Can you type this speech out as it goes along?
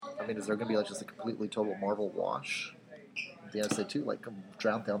mean, is there going to be like just a completely total Marvel wash? Yeah, I said too, like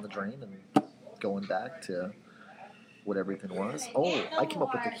drown down the drain and going back to what everything was. Oh, I came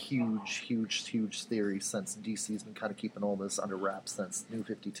up with a huge theory since DC's been kind of keeping all this under wraps since New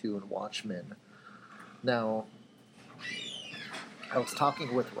 52 and Watchmen. Now, I was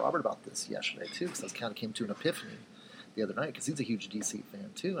talking with Robert about this yesterday too, because I kind of came to an epiphany the other night, because he's a huge DC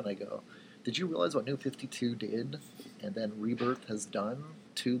fan too, and I go, did you realize what New 52 did and then Rebirth has done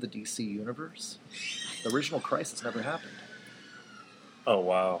to the DC universe? The original Crisis never happened. Oh,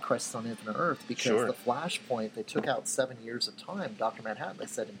 wow. Crisis on Infinite Earth, because the Flashpoint, they took out 7 years of time. Dr. Manhattan, they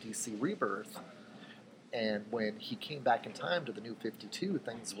said in DC Rebirth, and when he came back in time to the New 52,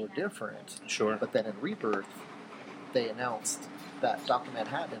 things were different. Sure. But then in Rebirth, they announced that Dr.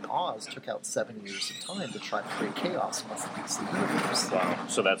 Manhattan and Oz took out 7 years of time to try to create chaos amongst the DC universe. Wow.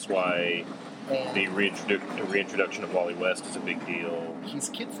 So that's why the reintroduction of Wally West is a big deal. He's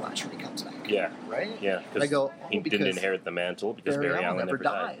Kid Flash when he comes back. Yeah. Right? Yeah. And I go, he didn't inherit the mantle because Barry Allen never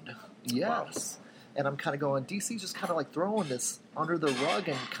died. Yes. Wow. And I'm kind of going, DC's just kind of like throwing this under the rug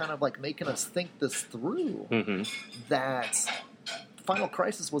and kind of like making us think this through. Mm-hmm. That Final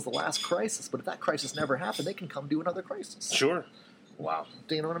Crisis was the last crisis, but if that crisis never happened, they can come do another crisis. Sure. Wow.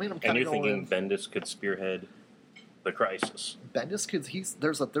 Do you know what I mean? And you're thinking Bendis could spearhead the crisis. Bendis could.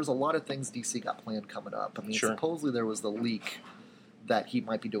 There's a lot of things DC got planned coming up. I mean, supposedly there was the leak that he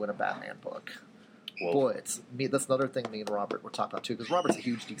might be doing a Batman book. Whoa. Boy, that's another thing me and Robert were talking about too, because Robert's a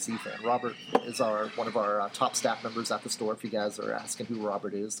huge DC fan. Robert is one of our top staff members at the store. If you guys are asking who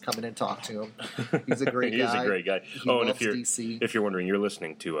Robert is, come in and talk to him. He's a great guy. He's a great guy. He loves DC. If you're wondering, you're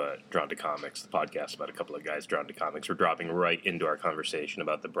listening to Drawn to Comics, the podcast about a couple of guys drawn to comics. We're dropping right into our conversation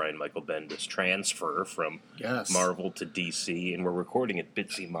about the Brian Michael Bendis transfer from Marvel to DC, and we're recording at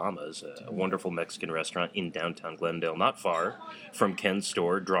Bitsy Mama's, a wonderful Mexican restaurant in downtown Glendale, not far from Ken's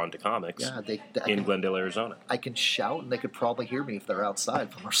store, Drawn to Comics. Yeah, in Glendale, Arizona. I can shout, and they could probably hear me if they're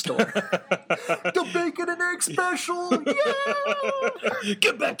outside from our store. The bacon and egg special! Yeah!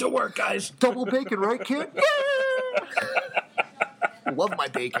 Get back to work, guys! Double bacon, right, kid? Yeah! Love my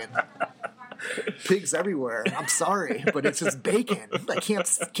bacon. Pigs everywhere. I'm sorry, but it's just bacon. I can't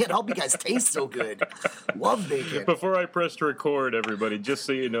help you guys taste so good. Love bacon. Before I pressed record, everybody, just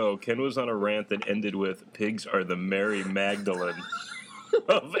so you know, Ken was on a rant that ended with, pigs are the Mary Magdalene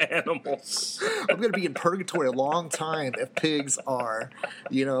of animals. I'm going to be in purgatory a long time if pigs are,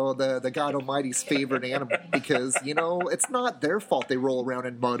 the God Almighty's favorite animal, because, it's not their fault they roll around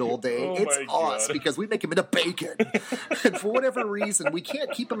in mud all day. It's us, because we make them into bacon. And for whatever reason, we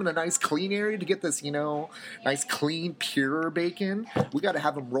can't keep them in a nice clean area to get this, nice clean, pure bacon. We got to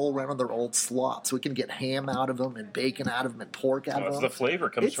have them roll around on their old slop so we can get ham out of them and bacon out of them and pork out of them. The flavor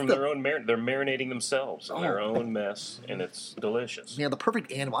comes from their own they're marinating themselves in their own mess, and it's delicious. Yeah, the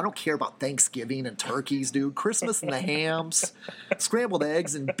perfect animal. I don't care about Thanksgiving and turkeys, dude. Christmas and the hams, scrambled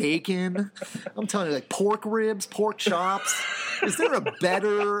eggs and bacon. I'm telling you, like pork ribs, pork chops. Is there a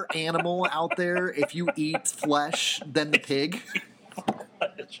better animal out there if you eat flesh than the pig?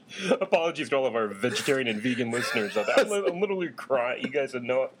 Apologies to all of our vegetarian and vegan listeners. I'm literally crying. You guys have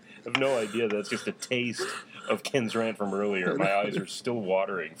no idea that's just a taste of Ken's rant from earlier. My eyes are still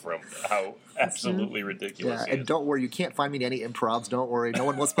watering from how absolutely ridiculous and don't worry, you can't find me in any improvs. Don't worry. No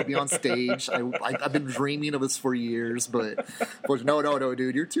one wants to put me on stage. I've been dreaming of this for years, but no,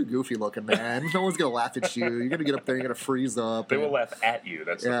 dude, you're too goofy looking, man. No one's going to laugh at you. You're going to get up there, you're going to freeze up. They will laugh at you.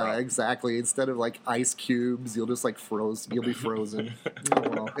 That's the problem. Exactly. Instead of like ice cubes, you'll just you'll be frozen. Oh,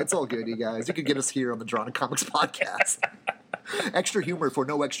 well, it's all good, you guys. You can get us here on the Drawn to Comics podcast. Extra humor for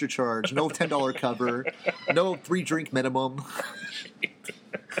no extra charge, no $10 cover, no 3-drink minimum.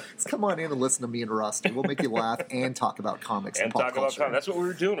 Just come on in and listen to me and Rusty. We'll make you laugh and talk about comics and pop culture. That's what we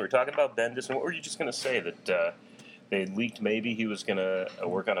were doing. We were talking about Bendis. And what were you just going to say? That they leaked maybe he was going to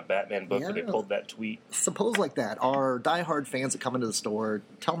work on a Batman book, but they pulled that tweet? Suppose like that. Our diehard fans that come into the store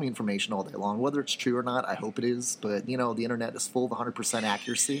tell me information all day long. Whether it's true or not, I hope it is. But, the internet is full of 100%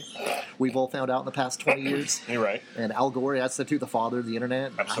 accuracy. We've all found out in the past 20 years. You're right. And Al Gore, that's the father of the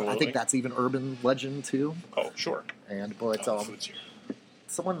internet. Absolutely. I think that's even urban legend, too. Oh, sure. But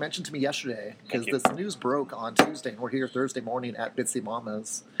someone mentioned to me yesterday, because this news broke on Tuesday, and we're here Thursday morning at Bitsy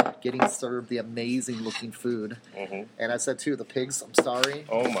Mama's getting served the amazing looking food. Mm-hmm. And I said, too, the pigs, I'm sorry.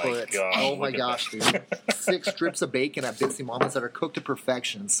 Oh, my gosh, dude. 6 strips of bacon at Bitsy Mama's that are cooked to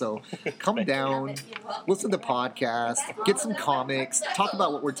perfection. So come down, listen to the podcast, get some comics, talk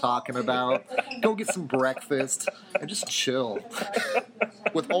about what we're talking about, go get some breakfast, and just chill.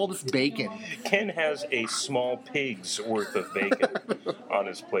 with all this bacon. Ken has a small pig's worth of bacon on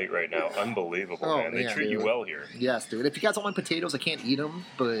his plate right now. Unbelievable, man. They treat you well here. Yes, dude. If you guys don't like potatoes, I can't eat them,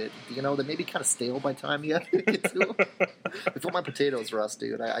 but, they may be kind of stale by the time you get to them. I feel my potatoes, Russ,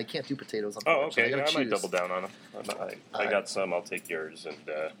 dude. I can't do potatoes. Oh, okay. I might double down on them. I got some. I'll take yours and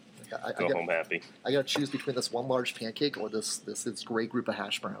go home happy. I got to choose between this one large pancake or this great group of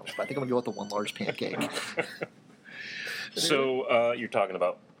hash browns. But I think I'm going to go with the one large pancake. So you're talking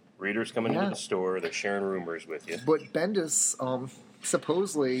about readers coming into the store. They're sharing rumors with you. But Bendis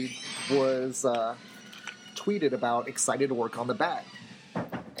supposedly was tweeted about excited to work on the bat.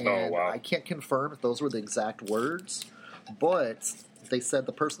 And I can't confirm if those were the exact words, but they said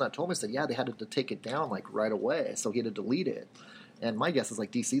the person that told me said, they had to take it down right away, so he had to delete it. And my guess is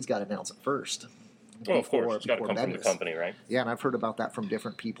DC's got to announce it first. Well, of course, it's got to come from the company, right? Yeah, and I've heard about that from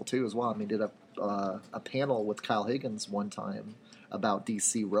different people too as well. I mean, did a panel with Kyle Higgins one time about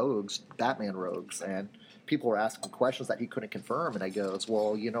DC rogues, Batman rogues, and people were asking questions that he couldn't confirm, and I goes,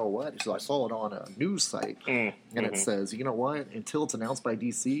 well, you know what? So I saw it on a news site, and it says, you know what? Until it's announced by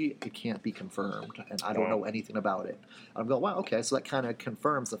DC, it can't be confirmed, and I don't know anything about it. I'm going, wow, okay, so that kind of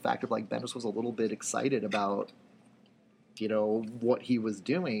confirms the fact of Bendis was a little bit excited about, what he was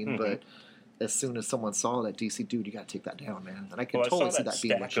doing, but as soon as someone saw that DC, dude, you got to take that down, man. And I can totally see that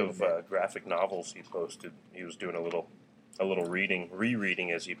being legitimate. Stack of graphic novels he posted. He was doing a little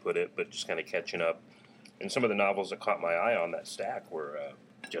rereading, as he put it, but just kind of catching up. And some of the novels that caught my eye on that stack were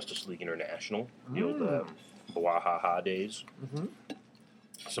Justice League International, the old Bwahaha days.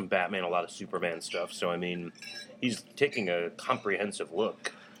 Some Batman, a lot of Superman stuff. So, I mean, he's taking a comprehensive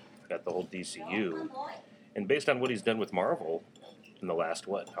look at the whole DCU. And based on what he's done with Marvel in the last,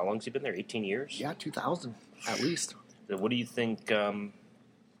 how long has he been there? 18 years? Yeah, 2000, at least. So what do you think,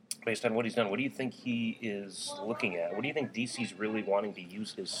 based on what he's done, what do you think he is looking at? What do you think DC's really wanting to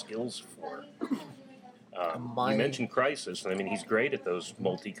use his skills for? You mentioned Crisis, and I mean, he's great at those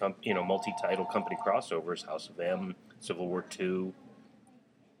multi-title company crossovers, House of M, Civil War II.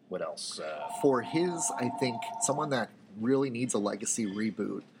 What else? For his, I think, someone that really needs a legacy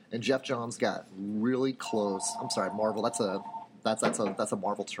reboot, and Jeff Johns got really close. I'm sorry, Marvel. That's a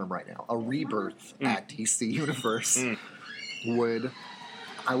Marvel term right now. A rebirth at DC Universe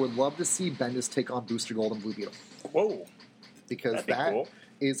I would love to see Bendis take on Booster Gold and Blue Beetle. Whoa, because that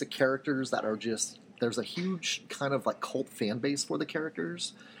is a characters that are just. There's a huge kind of cult fan base for the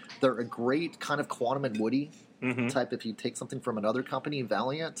characters. They're a great kind of Quantum and Woody type. If you take something from another company,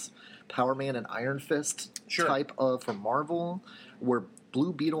 Valiant, Power Man, and Iron Fist type of from Marvel, where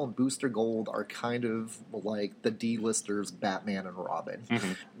Blue Beetle and Booster Gold are kind of like the D-listers, Batman and Robin.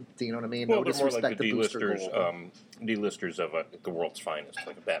 Do you know what I mean? Well, they're more like the D-listers of the world's finest,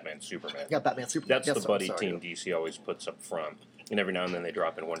 like a Batman, Superman. Yeah, Batman, Superman. That's the buddy team DC always puts up front. And every now and then they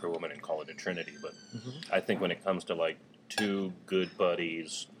drop in Wonder Woman and call it a trinity. But I think when it comes to two good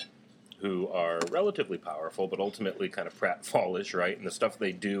buddies who are relatively powerful, but ultimately kind of pratfallish, right? And the stuff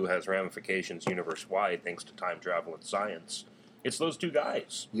they do has ramifications universe-wide thanks to time travel and science. It's those two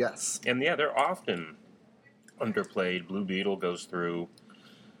guys. Yes. And they're often underplayed. Blue Beetle goes through,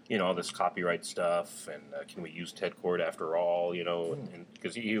 all this copyright stuff, and can we use Ted Kord after all, and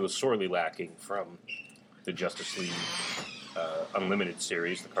because he was sorely lacking from the Justice League Unlimited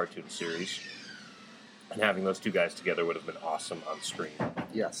series, the cartoon series, and having those two guys together would have been awesome on screen.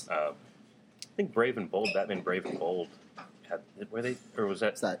 Yes. I think Batman Brave and Bold, they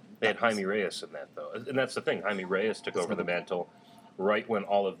had Jaime Reyes in that, though. And that's the thing, Jaime Reyes took over the mantle right when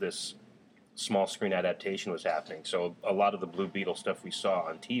all of this small screen adaptation was happening. So a lot of the Blue Beetle stuff we saw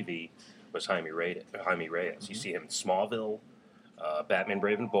on TV was Jaime Reyes. You see him in Smallville, Batman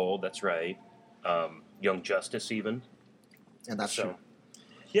Brave and Bold, that's right, Young Justice even. And that's true.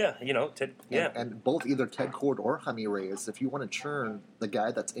 Yeah, Ted. And both either Ted Kord or Jaime Reyes. If you want to churn the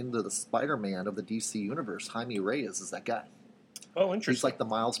guy that's into the Spider-Man of the DC universe, Jaime Reyes is that guy. Oh, interesting. He's like the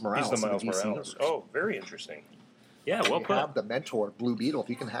Miles Morales. He's the Miles of the DC Morales. universe. Oh, very interesting. Yeah, well put. You have the mentor, Blue Beetle. If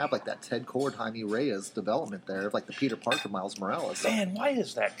you can have that Ted Kord, Jaime Reyes development there, the Peter Parker, Miles Morales. Man, why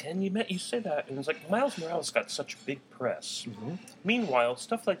is that, Ken? You say that, and it's Miles Morales got such big press. Meanwhile,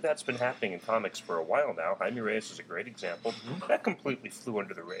 stuff like that's been happening in comics for a while now. Jaime Reyes is a great example. That completely flew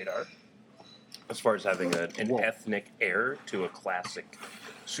under the radar as far as having an ethnic heir to a classic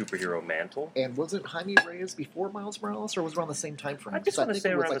superhero mantle. And wasn't Jaime Reyes before Miles Morales, or was it around the same time frame? I just want to say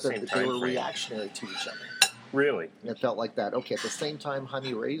around the same time frame. They were reactionary to each other. Really? It felt like that. Okay, at the same time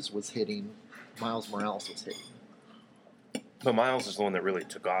Jaime Reyes was hitting, Miles Morales was hitting. But Miles is the one that really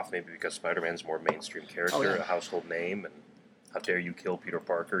took off, maybe because Spider-Man's a more mainstream character, a household name, and how dare you kill Peter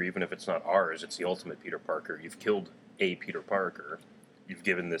Parker, even if it's not ours, it's the ultimate Peter Parker. You've killed a Peter Parker. you've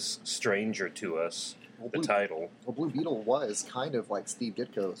given this stranger to us the title. Well, Blue Beetle was kind of like Steve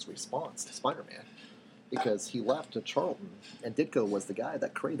Ditko's response to Spider-Man, because he left to Charlton, and Ditko was the guy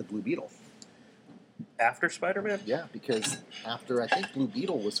that created the Blue Beetle. After Spider-Man? Yeah, because after, I think Blue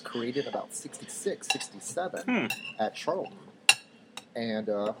Beetle was created about 66, 67 at Charlton. And,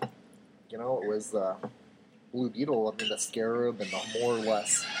 it was Blue Beetle, the Scarab, and the more or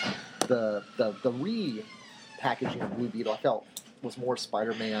less the repackaging of Blue Beetle, I felt, was more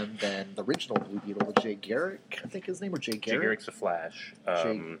Spider-Man than the original Blue Beetle with Jay Garrick, I think his name, or Jay Garrick? Jay Garrick's the Flash.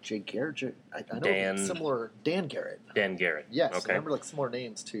 Jay Garrick, I know similar, Dan Garrett. Dan Garrett. Yes, okay. I remember similar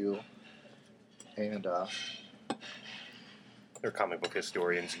names too. And they're comic book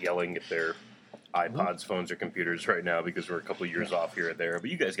historians yelling at their iPods, phones, or computers right now because we're a couple years off here or there. But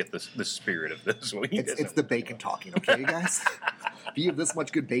you guys get the spirit of this. It's the bacon talking, okay, you guys? If you have this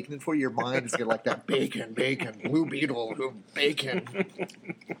much good bacon in for you, your mind is going to like that bacon, Blue Beetle, bacon.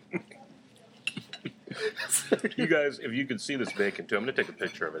 You guys, if you could see this bacon too, I'm going to take a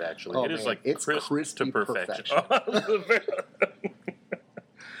picture of it actually. Oh, it's like crisp to perfection.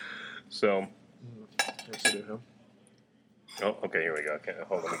 So. Oh, okay, here we go. Okay,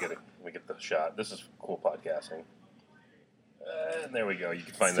 hold on, let me get the shot. This is cool podcasting. And there we go. You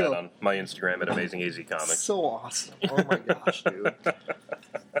can find that on my Instagram at Amazing AZ Comics. So awesome. Oh my gosh, dude.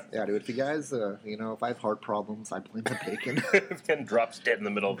 Yeah, dude, if you guys, if I have heart problems, I blame the bacon. Ken drops dead in the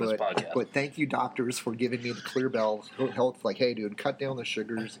middle of this podcast. But thank you, doctors, for giving me the clear bell health. Like, hey, dude, cut down the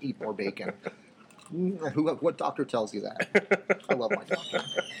sugars, eat more bacon. What doctor tells you that? I love my doctor.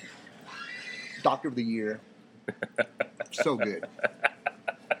 Doctor of the year. So good.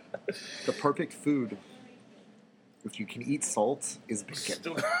 The perfect food, if you can eat salt, is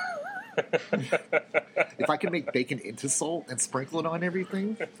bacon. If I can make bacon into salt and sprinkle it on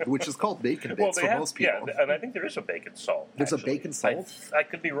everything, which is called bacon bits for most people. Yeah, and I think there is a bacon salt. There's a bacon salt? I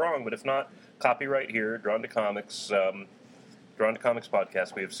could be wrong, but if not, copyright here, Drawn to Comics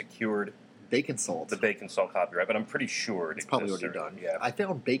podcast, we have secured bacon salt. The bacon salt copyright, but I'm pretty sure it's probably already done. Yeah. I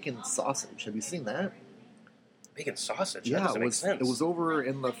found bacon sausage. Have you seen that? Bacon sausage? Yeah, that doesn't make sense. It was over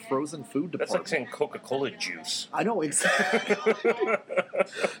in the frozen food department. That's like saying Coca-Cola juice. I know, exactly.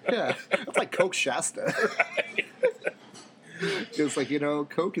 Yeah, it's like Coke Shasta. Right. It's like,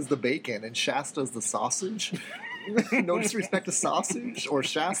 Coke is the bacon and Shasta is the sausage. No disrespect to sausage or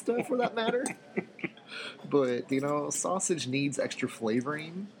Shasta for that matter. But, sausage needs extra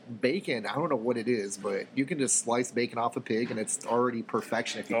flavoring. Bacon, I don't know what it is, but you can just slice bacon off a pig and it's already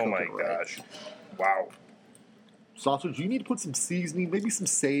perfection if you cook it right. Oh my gosh. Wow. Sausage, you need to put some seasoning, maybe some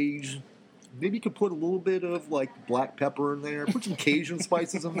sage. Maybe you could put a little bit of, black pepper in there. Put some Cajun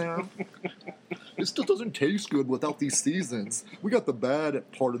spices in there. It still doesn't taste good without these seasons. We got the bad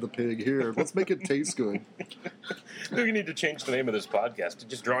part of the pig here. Let's make it taste good. Maybe you need to change the name of this podcast to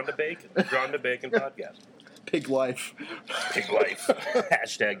just Drawn to Bacon. Drawn to Bacon Podcast. Pig life. Pig life.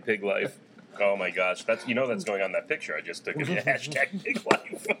 Hashtag pig life. Oh my gosh. That's going on that picture I just took of you. Hashtag pig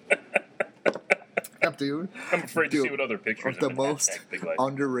life. Dude. I'm afraid to see what other pictures the most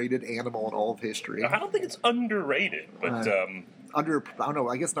underrated animal in all of history. I don't think it's underrated, but I don't know.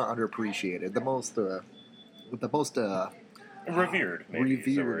 I guess not underappreciated. The most revered. Maybe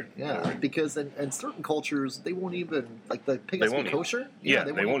revered, yeah. Because in certain cultures, they won't even the pig has to be kosher. Yeah,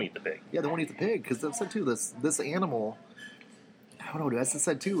 they won't eat the pig. Yeah, they won't eat the pig because that's said too. This animal. I don't know. As I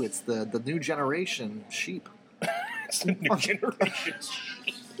said too, it's the new generation sheep. It's the new generation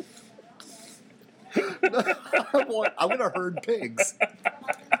sheep. I want to herd pigs.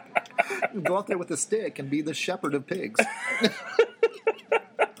 Go out there with a stick and be the shepherd of pigs.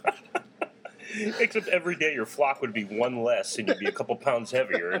 Except every day your flock would be one less and you'd be a couple pounds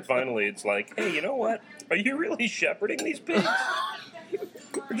heavier. And finally it's like, hey, you know what? Are you really shepherding these pigs?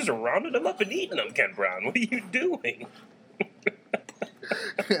 You're just rounding them up and eating them, Ken Brown. What are you doing?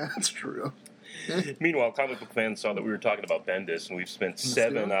 Yeah, that's true. Meanwhile, comic book fans saw that we were talking about Bendis, and we've spent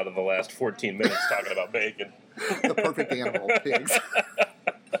 7 out of the last 14 minutes talking about bacon. The perfect animal, pigs.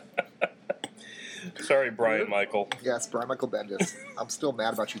 Sorry, Brian Michael. Yes, Brian Michael Bendis. I'm still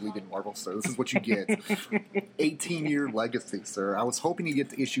mad about you leaving Marvel, sir. This is what you get. 18-year legacy, sir. I was hoping you get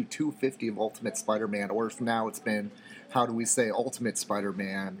to issue 250 of Ultimate Spider-Man, or if now it's been, how do we say, Ultimate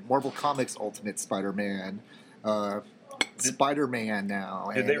Spider-Man, Marvel Comics Ultimate Spider-Man, Spider-Man now.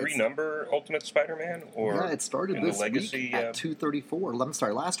 Did they renumber Ultimate Spider-Man? Yeah, it started this week at 234.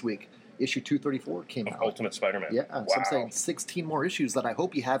 Last week, issue 234 came out. Ultimate Spider-Man. Yeah, wow. So I'm saying 16 more issues that I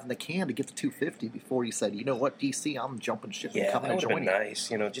hope you have in the can to get to 250 before you said, you know what, DC, I'm jumping ship and coming and joining. Yeah, that would have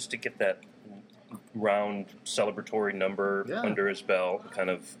been nice, just to get that round celebratory number under his belt, kind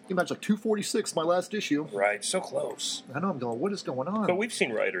of. He matched like 246, my last issue. Right, so close. I know. I'm going. What is going on? But we've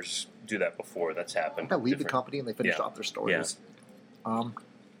seen writers do that before. That's happened. They leave the company and they finish off their stories. Yeah.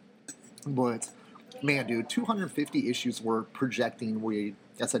 But man, dude, 250 issues we're projecting.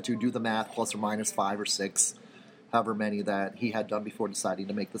 I said to do the math, plus or minus 5 or 6, however many that he had done before deciding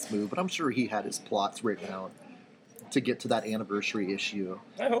to make this move. But I'm sure he had his plots written out to get to that anniversary issue.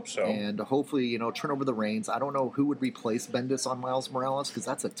 I hope so. And hopefully, turn over the reins. I don't know who would replace Bendis on Miles Morales, because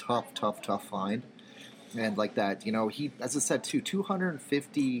that's a tough find. And like that, he, as I said too,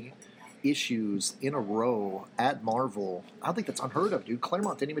 250 issues in a row at Marvel. I don't think that's unheard of, dude.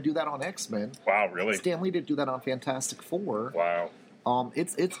 Claremont didn't even do that on X-Men. Wow, really? Stan Lee didn't do that on Fantastic Four. Wow.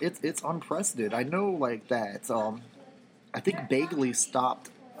 It's unprecedented. I know, like that. I think Bagley stopped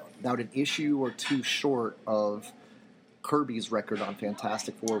about an issue or two short of Kirby's record on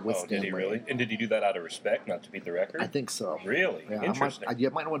Fantastic Four with Stan Lee. Did he really? And did he do that out of respect, not to beat the record? I think so. Really? Yeah, interesting. I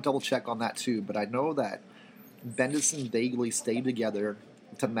might want to double check on that too, but I know that Bendis and Bagley stayed together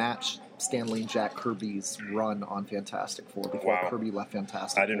to match Stan Lee and Jack Kirby's run on Fantastic Four before Kirby left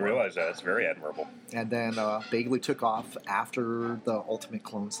Fantastic Four. I didn't realize that. It's very admirable. And then Bagley took off after the Ultimate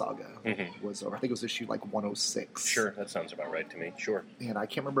Clone Saga was over. I think it was issue like 106. Sure, that sounds about right to me. Sure. And I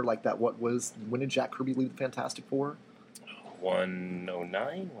can't remember like that. When did Jack Kirby leave the Fantastic Four?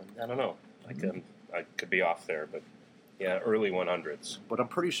 109? I don't know. I could be off there, but yeah, early 100s. But I'm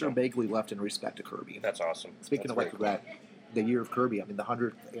pretty sure Bagley left in respect to Kirby. That's awesome. Speaking of like that, the year of Kirby, I mean the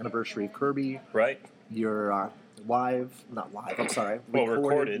 100th anniversary of Kirby. Right. You're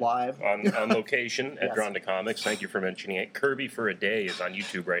recorded live on location at Drawn to Comics. Thank you for mentioning it. Kirby for a Day is on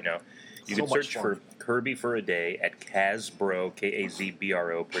YouTube right now. You can search for Kirby for a Day at Kazbro,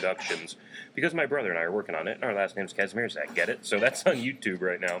 Kazbro Productions, because my brother and I are working on it, and our last name's Kazmierzak. Get it? So that's on YouTube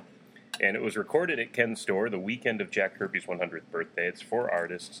right now. And it was recorded at Ken's store the weekend of Jack Kirby's 100th birthday. It's 4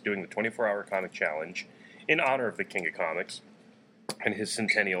 artists doing the 24-hour comic challenge in honor of the King of Comics and his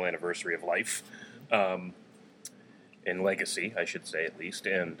centennial anniversary of life. And legacy, I should say, at least.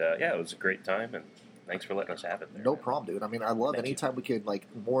 And, it was a great time, and thanks for letting us have it there. No problem, dude. I mean, I love anytime we could, like,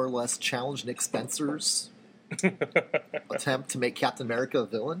 more or less challenge Nick Spencer's attempt to make Captain America a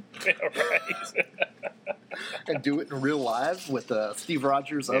villain. Yeah, right. And do it in real life with Steve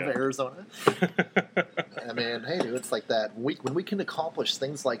Rogers of Arizona. I mean, hey, dude, it's like that. When we can accomplish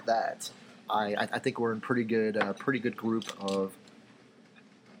things like that, I think we're in pretty good group of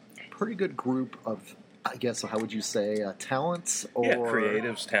I guess, how would you say, talents? Or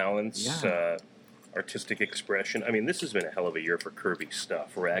creatives, talents, artistic expression. I mean, this has been a hell of a year for Kirby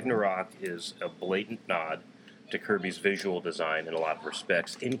stuff. Ragnarok is a blatant nod to Kirby's visual design in a lot of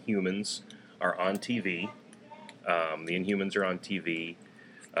respects. Inhumans are on TV. The Inhumans are on TV.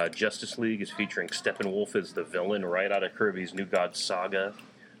 Justice League is featuring Steppenwolf as the villain right out of Kirby's New Gods saga.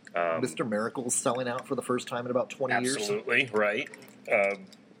 Mr. Miracle's selling out for the first time in about 20 years. Absolutely, right.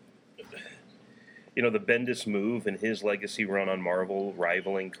 The Bendis move and his legacy run on Marvel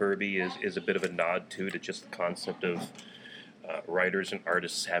rivaling Kirby is a bit of a nod, too, to just the concept of writers and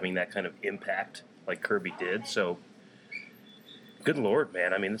artists having that kind of impact like Kirby did. So, good Lord,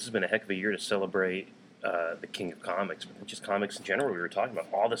 man. I mean, this has been a heck of a year to celebrate the King of Comics, but just comics in general. We were talking about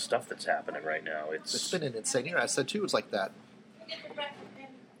all the stuff that's happening right now. It's been an insane year. I said, too, it's like that.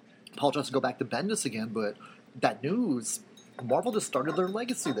 Apologize to go back to Bendis again, but that news... Marvel just started their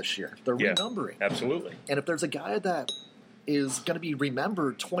legacy this year. They're renumbering. Absolutely. And if there's a guy that is going to be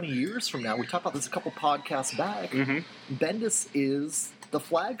remembered 20 years from now, we talked about this a couple podcasts back, Bendis is the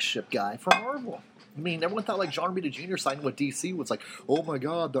flagship guy for Marvel. I mean, everyone thought like John Romita Jr. signing with DC was like, oh my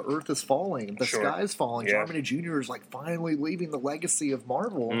God, the earth is falling, the sky's falling. John Romita Jr. is like finally leaving the legacy of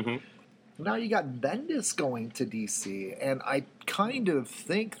Marvel. Now you got Bendis going to DC, and I kind of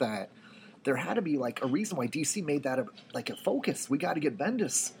think that there had to be like a reason why DC made that a focus. We got to get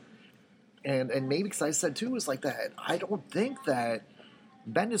Bendis, and maybe because I said too is like that. I don't think that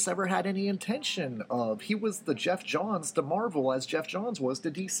Bendis ever had any intention of. He was the Jeff Johns to Marvel as Jeff Johns was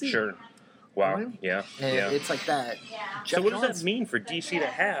to DC. Sure. Wow. Right? Yeah. And it's like that. So what does that mean for DC to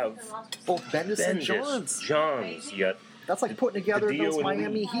have both Bendis and Johns? Johns, yet. That's like putting together those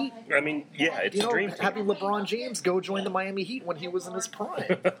Miami Heat. I mean, yeah, it's a dream team. Having LeBron James go join the Miami Heat when he was in his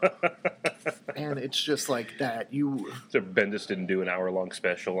prime. And it's just like that. So Bendis didn't do an hour-long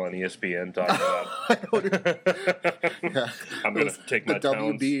special on ESPN talking about... I'm going to take my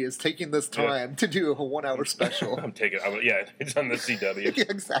talents. The WB is taking this time to do a 1-hour special. It's on the CW.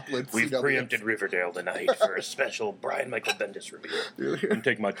 Exactly. We've preempted Riverdale tonight for a special Brian Michael Bendis review. I'm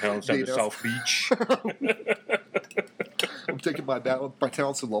taking my talents down to South Beach. I'm taking my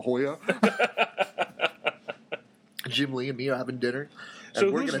talents to La Jolla. Jim Lee and me are having dinner,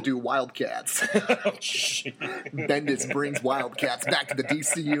 and we're going to do Wildcats. Bendis brings Wildcats back to the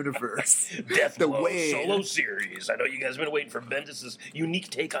DC universe. Deathblow solo series. I know you guys have been waiting for Bendis' unique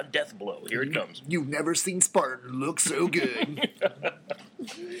take on Deathblow. Here it comes. You've never seen Spartan look so good.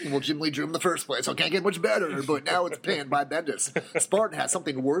 Well, Jim Lee drew him in the first place, so it can't get much better, but now it's panned by Bendis. Spartan has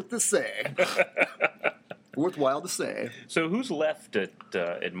something worth to say. Worthwhile to say. So who's left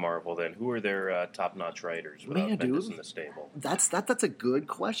at Marvel then? Who are their top-notch writers without Bendis in the stable? That's a good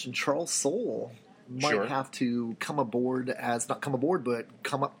question. Charles Soule might have to come aboard not come aboard, but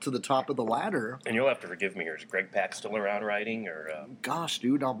come up to the top of the ladder. And you'll have to forgive me here. Is Greg Pak still around writing? Or Gosh,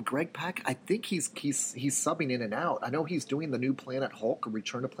 dude, Greg Pak, I think he's subbing in and out. I know he's doing the new Planet Hulk,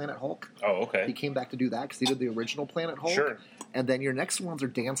 Return to Planet Hulk. Oh, okay. He came back to do that because he did the original Planet Hulk. Sure. And then your next ones are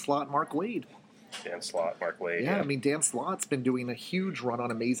Dan Slott and Mark Waid. Dan Slott, Mark Waid. Yeah, I mean, Dan Slott's been doing a huge run on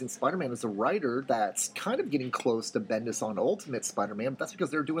Amazing Spider-Man as a writer that's kind of getting close to Bendis on Ultimate Spider-Man, but that's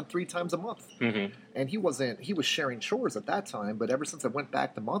because they're doing 3 times a month. Mm-hmm. And he was sharing chores at that time, but ever since it went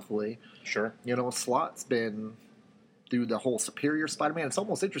back to monthly, sure, Slott's been through the whole Superior Spider-Man. It's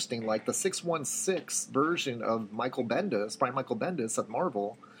almost interesting, like the 616 version of Brian Michael Bendis at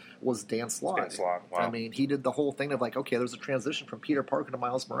Marvel was Dan Slott. Wow. I mean, he did the whole thing of like, okay, there's a transition from Peter Parker to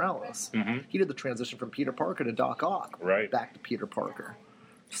Miles Morales. Mm-hmm. He did the transition from Peter Parker to Doc Ock. Right. Back to Peter Parker.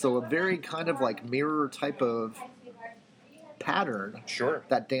 So a very kind of like mirror type of pattern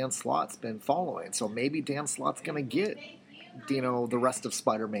that Dan Slott's been following. So maybe Dan Slott's going to get the rest of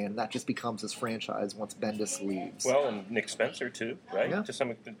Spider-Man. That just becomes his franchise once Bendis leaves. Well, and Nick Spencer, too, right? Yeah. To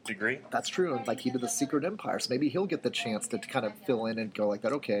some degree. That's true. Like, he did the Secret Empire, so maybe he'll get the chance to kind of fill in and go like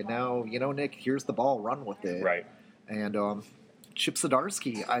that, okay, now, Nick, here's the ball, run with it. Right. And Chip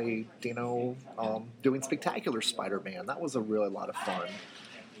Zdarsky, doing Spectacular Spider-Man, that was a really lot of fun.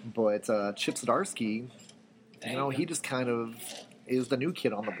 But Chip Zdarsky, he just kind of is the new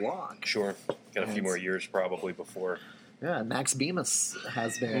kid on the block. Sure. Got a few more years probably before... Yeah, and Max Bemis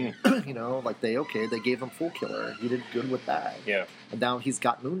has been, they gave him Fool Killer. He did good with that. Yeah. And now he's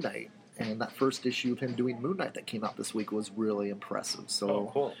got Moon Knight. And that first issue of him doing Moon Knight that came out this week was really impressive.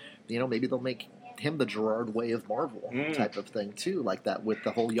 So, cool. Maybe they'll make him the Gerard Way of Marvel type of thing, too. Like that with the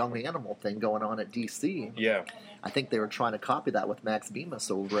whole Young Animal thing going on at DC. Yeah. I think they were trying to copy that with Max Bemis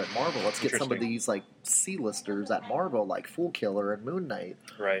over at Marvel. Let's get some of these like C-listers at Marvel, like Fool Killer and Moon Knight.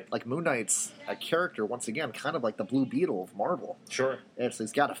 Right. Like Moon Knight's a character, once again, kind of like the Blue Beetle of Marvel. Sure. And so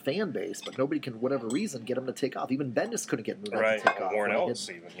he's got a fan base, but nobody can, whatever reason, get him to take off. Even Bendis couldn't get Moon Knight to take off. Warren Ellis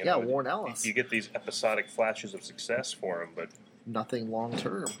even. Warren Ellis. You get these episodic flashes of success for him, but... nothing long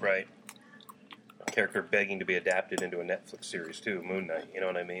term. Right. A character begging to be adapted into a Netflix series too, Moon Knight. You know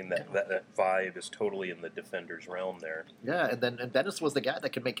what I mean? That vibe is totally in the Defenders realm there. Yeah, and Bendis was the guy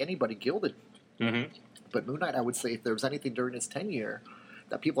that could make anybody gilded. Mm-hmm. But Moon Knight, I would say, if there was anything during his tenure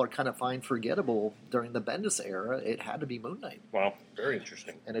that people are kind of find forgettable during the Bendis era, it had to be Moon Knight. Wow, very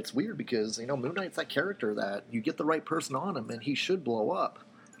interesting. And it's weird because Moon Knight's that character that you get the right person on him and he should blow up.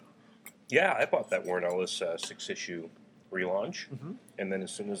 Yeah, I bought that Warren Ellis 6-issue relaunch, and then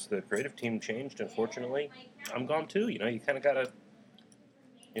as soon as the creative team changed, unfortunately, I'm gone too. You kind of got to,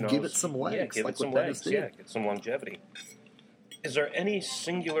 give it some legs. Yeah, give it some legs. Yeah, get some longevity. Is there any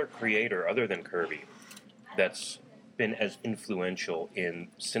singular creator other than Kirby that's been as influential in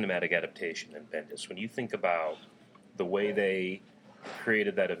cinematic adaptation than Bendis? When you think about the way they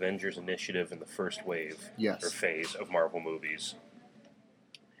created that Avengers initiative in the first wave or phase of Marvel movies,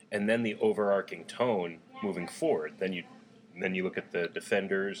 and then the overarching tone moving forward, then you look at the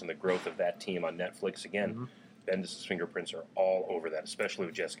Defenders and the growth of that team on Netflix again. Bendis' fingerprints are all over that, especially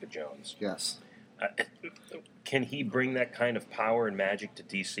with Jessica Jones. Yes. Can he bring that kind of power and magic to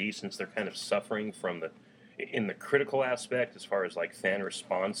DC since they're kind of suffering from in the critical aspect as far as like fan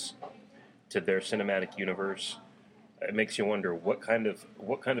response to their cinematic universe? It makes you wonder what kind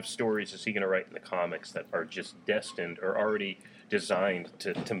of stories is he going to write in the comics that are just destined or already designed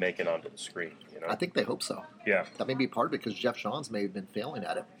to make it onto the screen. I think they hope so. Yeah. That may be part of it because Jeff Johns may have been failing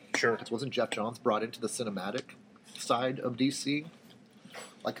at it. Sure. Because wasn't Jeff Johns brought into the cinematic side of DC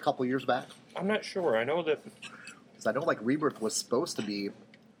like a couple years back? I'm not sure. I know that... Because I know like Rebirth was supposed to be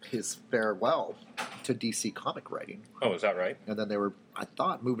his farewell to DC comic writing. Oh, is that right? And then they were, I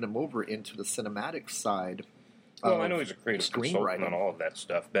thought, moving him over into the cinematic side. Well, I know he's a creative consultant on all of that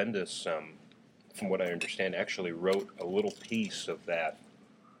stuff. Bendis, from what I understand, actually wrote a little piece of that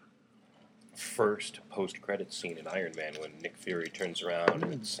first post-credit scene in Iron Man when Nick Fury turns around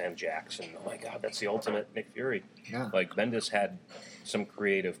and it's Sam Jackson. Oh my God, that's the ultimate Nick Fury. Yeah. Like, Bendis had some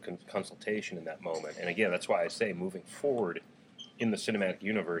creative consultation in that moment. And again, that's why I say moving forward in the cinematic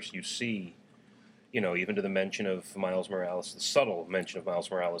universe, you see even to the mention of Miles Morales, the subtle mention of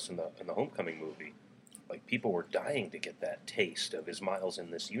Miles Morales in the Homecoming movie. Like, people were dying to get that taste of his Miles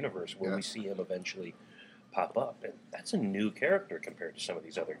in this universe where we see him eventually pop up. And that's a new character compared to some of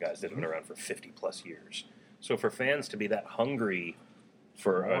these other guys that have been around for 50-plus years. So for fans to be that hungry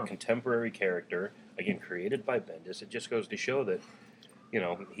for a contemporary character, again, created by Bendis, it just goes to show that,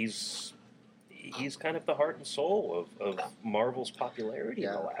 he's kind of the heart and soul of Marvel's popularity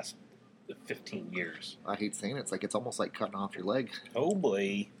in the last 15 years. I hate saying it. It's almost like cutting off your leg. Oh,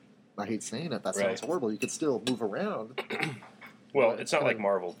 boy. I hate saying it. That sounds horrible. You could still move around. Well, it's not like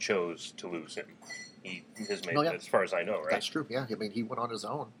Marvel chose to lose him. He has made it, as far as I know, right? That's true, yeah. I mean, he went on his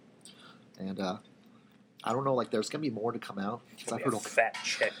own. And I don't know, there's going to be more to come out. It's going to be a fat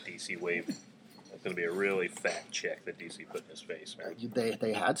check DC waved. It's going to be a really fat check that DC put in his face, man.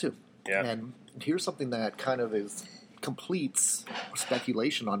 They had to. Yeah. And here's something that kind of completes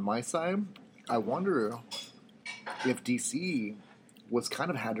speculation on my side. I wonder if DC was kind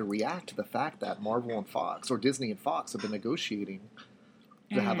of had to react to the fact that Marvel and Fox, or Disney and Fox, have been negotiating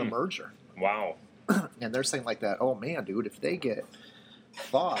to have a merger. Wow. And they're saying like that, oh man, dude, if they get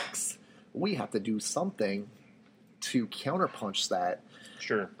Fox, we have to do something to counterpunch that.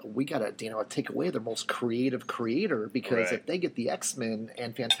 Sure. We got to, take away their most creative creator, because if they get the X-Men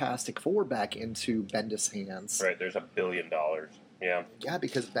and Fantastic Four back into Bendis' hands. Right, there's $1 billion. Yeah. Yeah,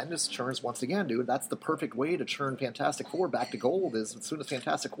 because Bendis churns, once again, dude, that's the perfect way to churn Fantastic Four back to gold, is as soon as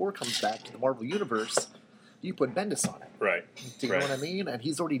Fantastic Four comes back to the Marvel Universe, you put Bendis on it. Right. Do you know what I mean? And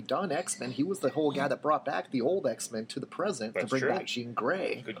he's already done X-Men. He was the whole guy that brought back the old X-Men to the present to bring back Jean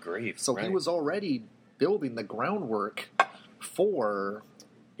Grey. Good grief. So he was already building the groundwork for...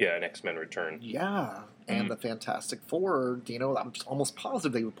 Yeah, an X-Men return. Yeah. And the Fantastic Four, I'm almost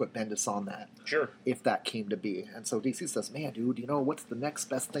positive they would put Bendis on that. Sure. If that came to be. And so DC says, man, dude, what's the next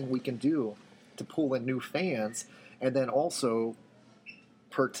best thing we can do to pull in new fans and then also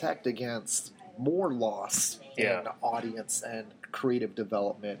protect against more loss in audience and creative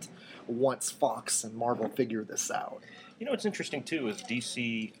development once Fox and Marvel figure this out. What's interesting too is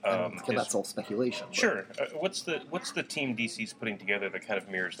DC. That's all speculation. Sure. What's the team DC's putting together that kind of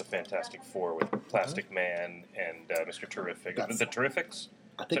mirrors the Fantastic Four with Plastic Man and Mr. Terrific? The Terrifics.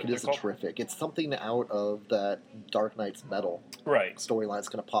 I think it is a Terrific. It's something out of that Dark Knight's Metal storyline. It's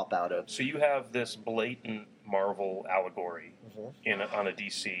going to pop out of. So you have this blatant Marvel allegory on a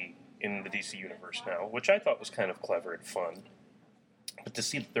DC in the DC universe now, which I thought was kind of clever and fun. But to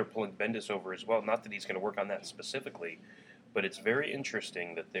see that they're pulling Bendis over as well, not that he's going to work on that specifically, but it's very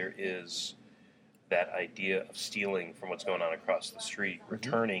interesting that there is that idea of stealing from what's going on across the street,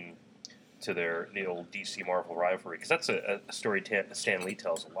 returning to the old DC Marvel rivalry, because that's a story Stan Lee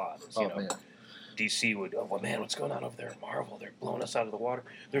tells a lot. Man. DC would, what's going on over there at Marvel? They're blowing us out of the water.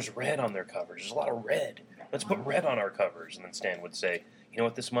 There's red on their covers. There's a lot of red. Let's put red on our covers. And then Stan would say, you know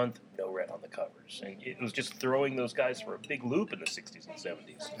what, this month, no red on the covers. And it was just throwing those guys for a big loop in the 60s and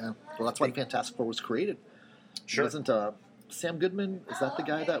 70s. Yeah, well, that's why Fantastic Four was created. Sure. Wasn't Sam Goodman, is that the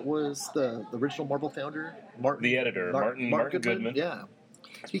guy that was the original Marvel founder? The editor, Martin Goodman. Yeah.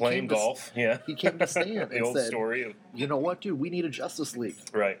 He playing golf, He came to Stan the and old said, story of, you know what, dude, we need a Justice League.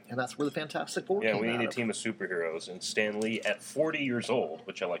 Right. And that's where the Fantastic Four came out. Yeah, we need a team of superheroes. And Stan Lee, at 40 years old,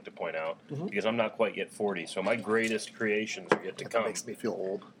 which I like to point out, because I'm not quite yet 40, so my greatest creations are yet to come. That makes me feel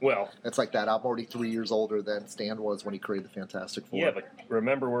old. Well. It's like that. I'm already 3 years older than Stan was when he created the Fantastic Four. Yeah, but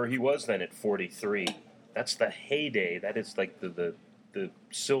remember where he was then at 43. That's the heyday. That is like the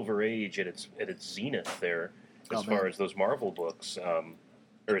Silver Age at its zenith there, as far as those Marvel books.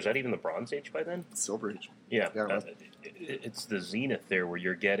 Or is that even the Bronze Age by then? Silver Age. Yeah. It's the zenith there where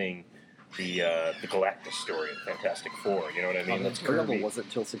you're getting the Galactus story of Fantastic Four. You know what I mean? Daredevil wasn't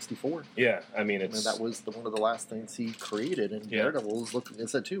until 64. Yeah, I mean, that was one of the last things he created. And Daredevil was looking, I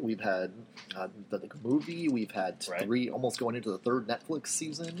said too, we've had the movie, we've had three, almost going into the third Netflix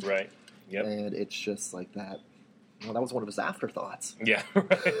season. Right. Yep. And it's just like that. Well, that was one of his afterthoughts. Yeah,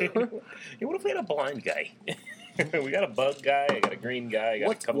 right. What if we had a blind guy? We got a bug guy, I got a green guy, I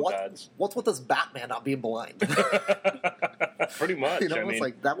got a couple gods. What's with this Batman not being blind? Pretty much. It's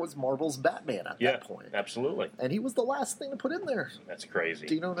like that was Marvel's Batman at that point. Absolutely. And he was the last thing to put in there. That's crazy.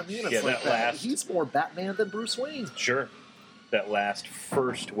 Do you know what I mean? It's like that. He's more Batman than Bruce Wayne. Sure. That last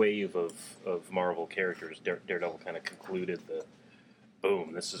first wave of Marvel characters, Daredevil kind of concluded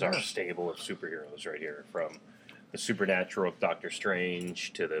boom, this is our stable of superheroes right here, from the supernatural Doctor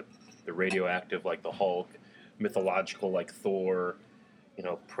Strange to the radioactive like the Hulk, mythological like Thor,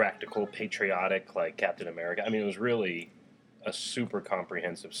 practical, patriotic like Captain America. I mean, it was really a super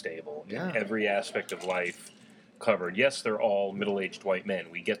comprehensive stable in every aspect of life, covered. Yes, they're all middle-aged white men.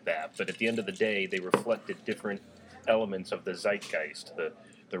 We get that. But at the end of the day, they reflected different elements of the zeitgeist,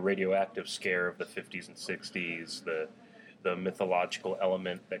 the radioactive scare of the 50s and 60s, the mythological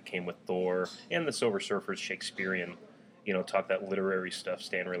element that came with Thor, and the Silver Surfer's Shakespearean, talk that literary stuff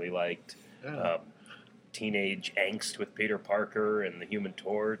Stan really liked. Yeah. Teenage angst with Peter Parker and the Human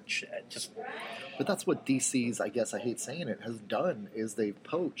Torch. But that's what DC's, I guess I hate saying it, has done, is they've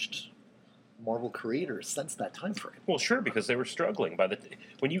poached Marvel creators since that time frame. Well, sure, because they were struggling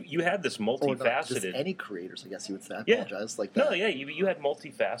when you had this multifaceted. Or not just any creators, I guess you would say. I apologize. Like that. No, yeah, you had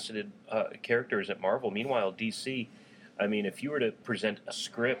multifaceted characters at Marvel. Meanwhile, DC, I mean, if you were to present a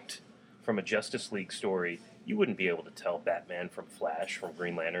script from a Justice League story, you wouldn't be able to tell Batman from Flash, from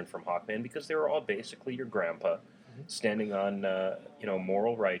Green Lantern, from Hawkman, because they were all basically your grandpa, standing on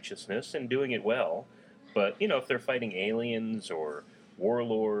moral righteousness and doing it well. But if they're fighting aliens or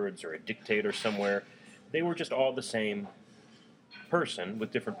warlords or a dictator somewhere, they were just all the same person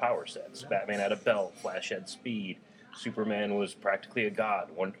with different power sets. Batman had a belt, Flash had speed, Superman was practically a god.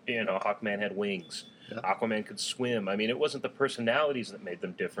 Hawkman had wings. Yeah. Aquaman could swim. I mean, it wasn't the personalities that made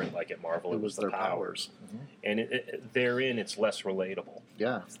them different like at Marvel. It was the powers. And therein, it's less relatable.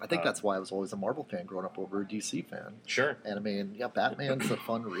 Yeah, I think that's why I was always a Marvel fan growing up over a DC fan. Sure. And I mean, Batman's a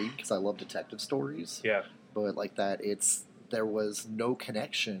fun read because I love detective stories. Yeah. But like that, there was no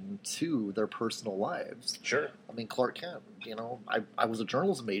connection to their personal lives. Sure. I mean, Clark Kent, I was a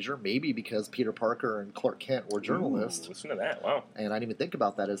journalism major, maybe because Peter Parker and Clark Kent were journalists. Ooh, listen to that, wow. And I didn't even think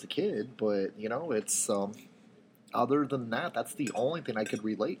about that as a kid, but, it's, other than that, that's the only thing I could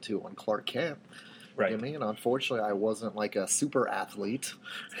relate to on Clark Kent. Right. You know what I mean? Unfortunately, I wasn't like a super athlete,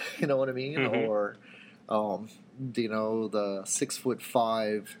 you know what I mean? Mm-hmm. Or, the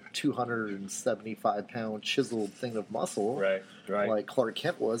 6'5", 275-pound chiseled thing of muscle, right, like Clark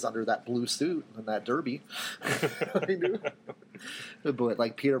Kent was under that blue suit and that derby. I knew. But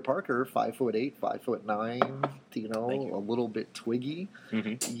like Peter Parker, 5'8", 5'9", a little bit twiggy,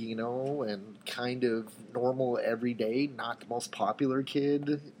 and kind of normal every day, not the most popular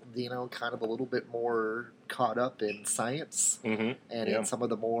kid. Kind of a little bit more caught up in science and in some of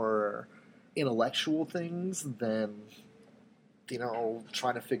the more intellectual things than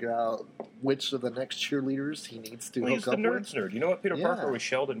trying to figure out which of the next cheerleaders he needs to hook he's the up nerd's with. nerd. You know what? Peter Parker was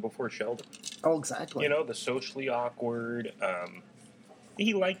Sheldon before Sheldon. Oh, exactly. The socially awkward.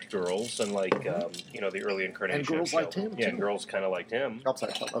 He liked girls, unlike the early incarnation. And girls of liked him. Yeah, too. and girls kind of liked him. Oh,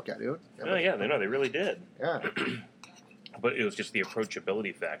 sorry. Okay, dude. Yeah, they really did. Yeah. But it was just the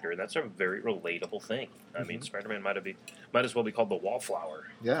approachability factor, and that's a very relatable thing. I mean, Spider-Man might as well be called the Wallflower.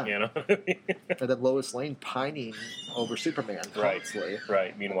 Yeah. And then Lois Lane pining over Superman constantly.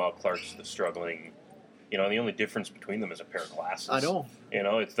 Right. Meanwhile, Clark's the struggling. The only difference between them is a pair of glasses. I know.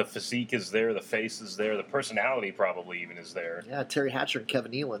 It's the physique is there, the face is there, the personality probably even is there. Yeah, Terry Hatcher and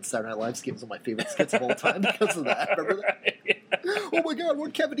Kevin Nealon, Saturday Night Live skits, one of my favorite skits of all time because of that. Remember that? Yeah. Oh my God,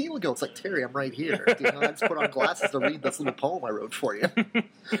 where'd Kevin Nealon go? It's like, Terry, I'm right here. I just put on glasses to read this little poem I wrote for you.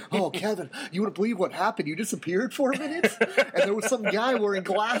 Oh, Kevin, you wouldn't believe what happened. You disappeared for a minute, and there was some guy wearing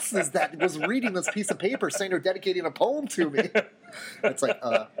glasses that was reading this piece of paper saying they're dedicating a poem to me. It's like,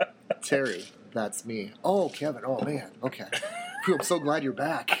 Terry, that's me. Oh, Kevin, oh man, okay. Phew, I'm so glad you're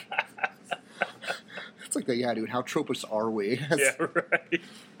back. It's like, dude, how tropist are we? Yeah, right.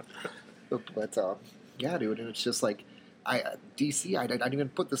 But, dude, and it's just like, DC, I didn't even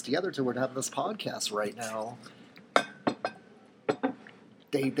put this together till we're having this podcast right now.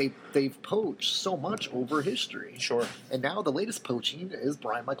 They've poached so much over history. Sure. And now the latest poaching is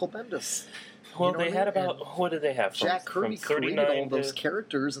Brian Michael Bendis. Well, they had about, what did they have? Jack Kirby created all those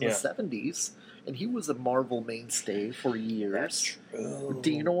characters in the 70s, and he was a Marvel mainstay for years. That's true.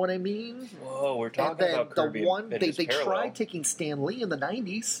 Do you know what I mean? Whoa, we're talking about Kirby. They tried taking Stan Lee in the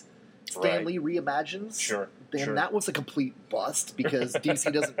 90s. Stan Lee reimagines. Sure. And that was a complete bust because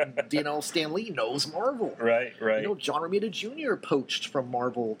DC doesn't, Stan Lee knows Marvel. Right. John Romita Jr. poached from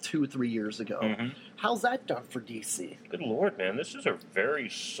Marvel 2-3 years ago. Mm-hmm. How's that done for DC? Good Lord, man. This is a very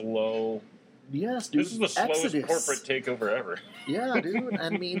slow... Yes, dude. This is the slowest corporate takeover ever. Yeah, dude. I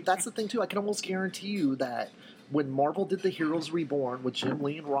mean, that's the thing, too. I can almost guarantee you that when Marvel did The Heroes Reborn with Jim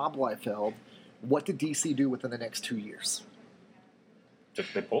Lee and Rob Liefeld, what did DC do within the next 2 years?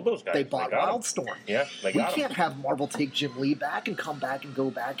 They pulled those guys. They bought Wildstorm. Yeah, we can't have Marvel take Jim Lee back and come back and go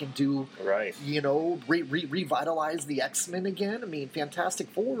back and do, revitalize the X-Men again. I mean, Fantastic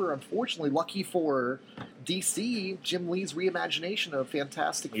Four, unfortunately, lucky for DC, Jim Lee's reimagination of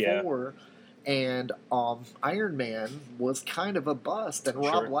Fantastic Four And Iron Man was kind of a bust, and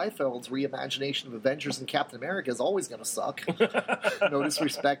Rob Liefeld's reimagination of Avengers and Captain America is always going to suck. No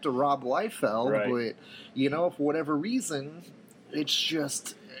disrespect to Rob Liefeld, but, for whatever reason, it's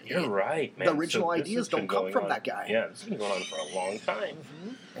just... You're right, man. The original ideas don't come from that guy. Yeah, this has been going on for a long time.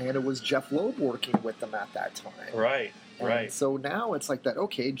 And it was Jeff Loeb working with them at that time. Right. So now it's like that,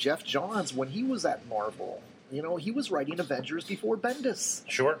 okay, Jeff Johns, when he was at Marvel... he was writing Avengers before Bendis.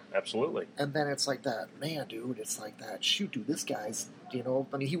 Sure, absolutely. And then it's like that, man, dude, it's like that, shoot, dude, this guy's,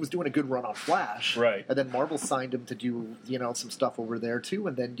 he was doing a good run on Flash. Right. And then Marvel signed him to do, some stuff over there, too.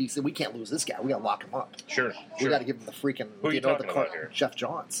 And then DC, we can't lose this guy. We got to lock him up. Sure. We got to give him the freaking, Who are you talking about here? Jeff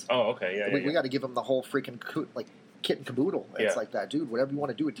Johns. Oh, okay, yeah, We got to give him the whole freaking, kit and caboodle. It's like that, dude, whatever you want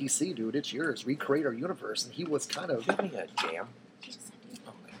to do at DC, dude, it's yours. Recreate our universe. And he was kind of... Do you have any jam? Okay,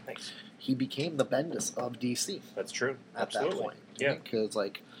 thanks. He became the Bendis of DC. That's true. At that point. Yeah. Because,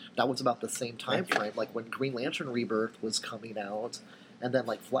 that was about the same time frame. Like, when Green Lantern Rebirth was coming out, and then,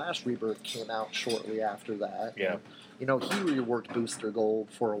 Flash Rebirth came out shortly after that. Yeah. He reworked Booster Gold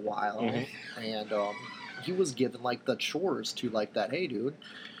for a while. Mm-hmm. And he was given, the chores to, that, hey, dude,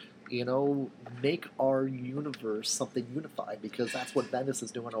 make our universe something unified, because that's what Bendis is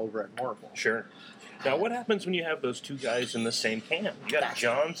doing over at Marvel. Sure. Now, what happens when you have those two guys in the same camp? You got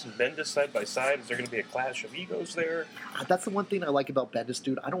Johns and Bendis side by side. Is there going to be a clash of egos there? That's the one thing I like about Bendis,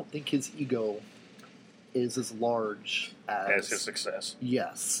 dude. I don't think his ego is as large as his success.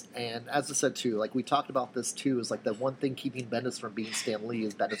 Yes. And as I said, too, we talked about this, too, is the one thing keeping Bendis from being Stan Lee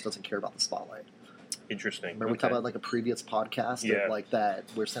is Bendis doesn't care about the spotlight. Interesting. Remember we talked about a previous podcast of that.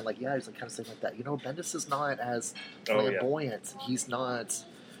 We're saying he's kind of saying like that. Bendis is not as flamboyant. He's not.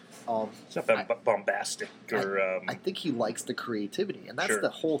 It's not that bombastic. I think he likes the creativity, and that's the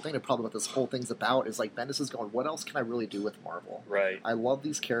whole thing. The problem with this whole thing's about is Bendis is going, what else can I really do with Marvel? Right. I love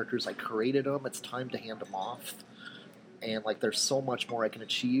these characters. I created them. It's time to hand them off. And there's so much more I can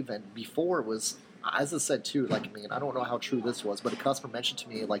achieve. And before it was, as I said too, I don't know how true this was, but a customer mentioned to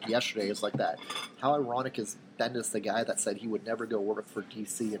me yesterday is that. How ironic is Bendis, the guy that said he would never go work for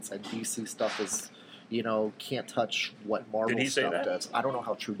DC and said DC stuff is. Can't touch what Marvel stuff does. I don't know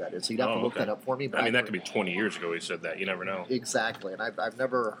how true that is. So you'd have to look that up for me. But that could be 20 years ago he said that. You never know. Exactly. And I've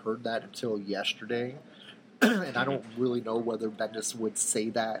never heard that until yesterday. And I don't really know whether Bendis would say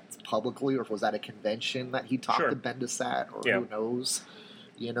that publicly or if it was at a convention that he talked to Bendis at or who knows.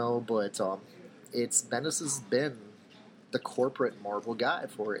 But Bendis has been the corporate Marvel guy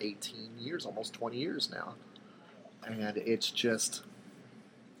for 18 years, almost 20 years now. And it's just...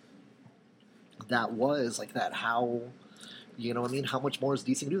 that was that how how much more is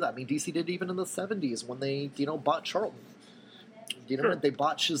DC can do that? DC did even in the 70s when they bought Charlton, they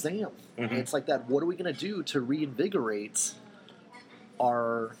bought Shazam. And it's that, what are we going to do to reinvigorate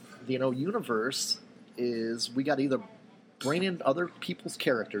our universe? Is we got to either bring in other people's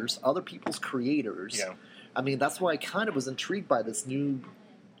characters, other people's creators. That's why I kind of was intrigued by this new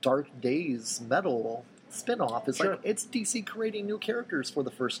Dark Days Metal spinoff. Is it's DC creating new characters for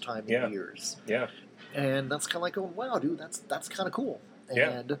the first time in years. Yeah. And that's kind of going, wow, dude, that's kind of cool.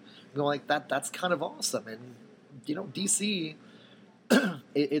 And that's kind of awesome. And DC,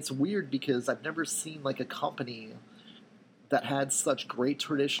 it's weird because I've never seen a company that had such great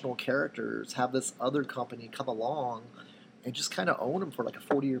traditional characters have this other company come along and just kind of own them for a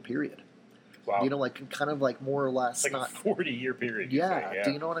 40-year period. Wow. More or less. A 40-year period. Yeah.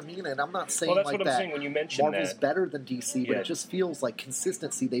 Do you know what I mean? And I'm not saying that's what I'm saying when you mention Marvel's better than DC, but it just feels like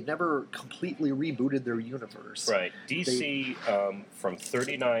consistency. They've never completely rebooted their universe. Right. DC, from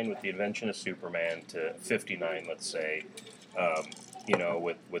 39 with the invention of Superman to 59, let's say,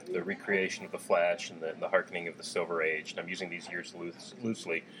 with the recreation of the Flash and the hearkening of the Silver Age, and I'm using these years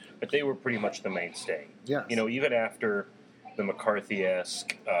loosely, but they were pretty much the mainstay. Yes. Even after... the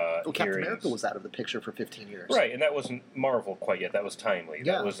McCarthy-esque Captain America was out of the picture for 15 years. Right, and that wasn't Marvel quite yet. That was timely.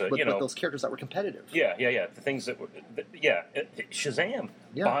 Yeah, that was but those characters that were competitive. Yeah. The things that were... Shazam.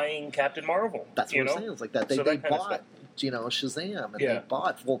 Yeah. Buying Captain Marvel. That's what I'm saying. It's that. They bought, Shazam, and they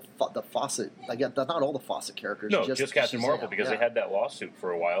bought, the Fawcett... not all the Fawcett characters. No, just Captain Shazam, Marvel, because they had that lawsuit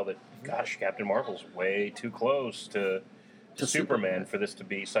for a while that, gosh, Captain Marvel's way too close to Superman for this to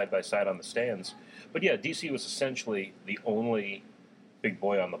be side by side on the stands. But yeah, DC was essentially the only big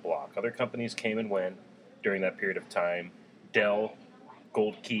boy on the block. Other companies came and went during that period of time. Dell,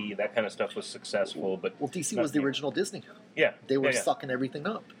 Gold Key, that kind of stuff was successful. But DC was the original Disney. Yeah. They were sucking everything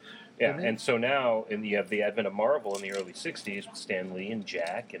up. Yeah, and so now you have the advent of Marvel in the early 60s with Stan Lee and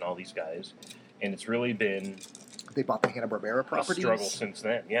Jack and all these guys. And it's really been... They bought the Hanna-Barbera properties. A struggle since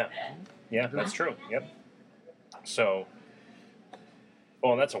then, yeah. Yeah, that's true, yep. So...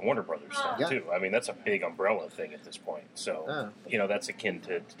 Well, and that's a Warner Brothers thing, too. I mean, that's a big umbrella thing at this point. So, that's akin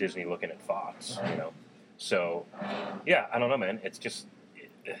to Disney looking at Fox, So, yeah, I don't know, man. It's just,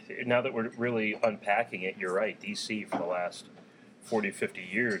 now that we're really unpacking it, you're right. DC for the last 40, 50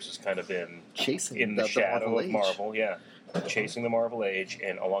 years has kind of been chasing in the shadow of Marvel, chasing the Marvel age,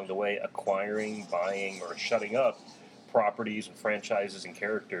 and along the way acquiring, buying, or shutting up properties and franchises and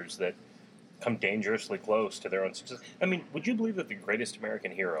characters that come dangerously close to their own success. I mean, would you believe that The Greatest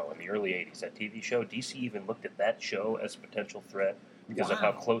American Hero in the early 80s, that TV show, DC even looked at that show as a potential threat because of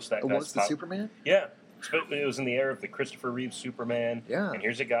how close that guy was. The Superman? Yeah. It was in the era of the Christopher Reeve Superman. Yeah. And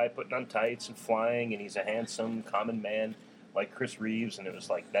here's a guy putting on tights and flying, and he's a handsome, common man like Chris Reeves, and it was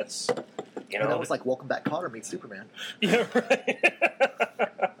like, that's, And that was like Welcome Back Kotter meets Superman. Yeah, right.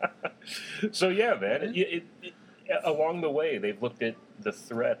 So, yeah, man, along the way, they've looked at the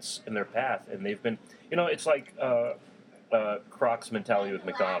threats in their path, and they've been, it's like Croc's mentality with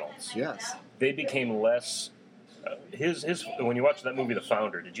McDonald's. Yes. They became less. When you watch that movie, The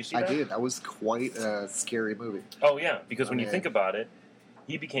Founder, did you see that? I did. That was quite a scary movie. Oh, yeah, because when you think about it,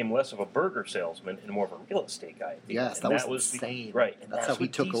 he became less of a burger salesman and more of a real estate guy. Yes, that was insane. Right. And that's how he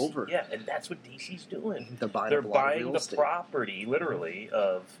took over. Yeah, and that's what DC's doing. They're buying the property, literally,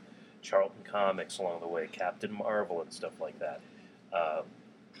 of Charlton Comics along the way, Captain Marvel and stuff like that.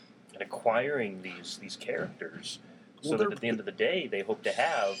 And acquiring these characters so that at the end of the day, they hope to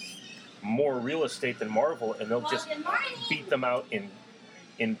have more real estate than Marvel, and they'll just beat them out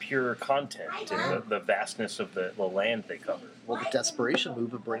in pure content and the vastness of the land they cover. Well, the desperation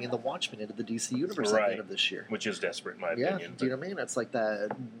move of bringing the Watchmen into the DC universe at the end of this year. Which is desperate, in my opinion. Do you know what I mean? It's like that.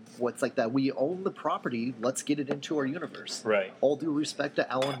 What's like that? We own the property. Let's get it into our universe. Right. All due respect to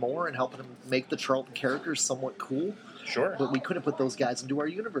Alan Moore and helping him make the Charlton characters somewhat cool. Sure. But we couldn't put those guys into our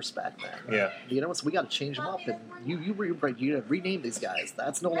universe back then. Yeah. So we got to change them up, and you rename these guys.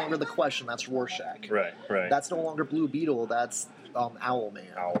 That's no longer the Question. That's Rorschach. Right. That's no longer Blue Beetle. That's Owlman.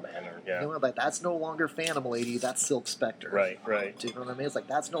 That's no longer Phantom Lady. That's Silk Spectre. Right. Do you know what I mean? It's like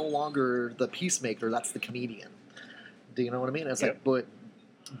that's no longer the Peacemaker. That's the Comedian. Do you know what I mean? It's like, but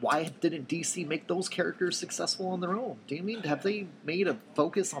why didn't DC make those characters successful on their own? Do you mean have they made a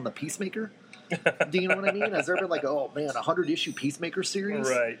focus on the Peacemaker? Do you know what I mean? Has there been like, a 100-issue Peacemaker series?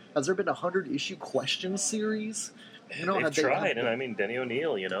 Right. Has there been a 100-issue Question series? They've tried, and I mean Denny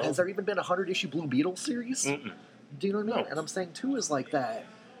O'Neil. Has there even been a 100-issue Blue Beetle series? Mm-mm. Do you know what I mean? And I'm saying too is like that.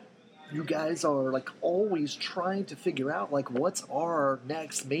 You guys are like always trying to figure out like what's our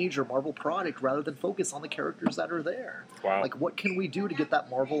next major Marvel product rather than focus on the characters that are there. Wow. Like what can we do to get that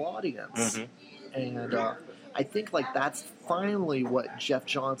Marvel audience? Mm-hmm. And I think like that's finally what Jeff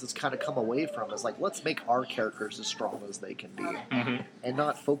Johns has kind of come away from is like let's make our characters as strong as they can be, and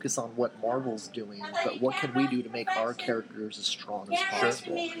not focus on what Marvel's doing, but what can we do to make our characters as strong as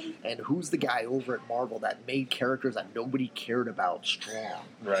possible? And who's the guy over at Marvel that made characters that nobody cared about strong?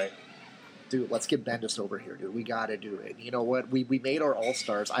 Right. Dude, let's get Bendis over here, dude. We got to do it. You know what? We made our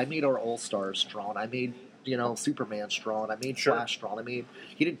All-Stars. I made our All-Stars strong. I made, Superman strong. I made Flash strong. I mean,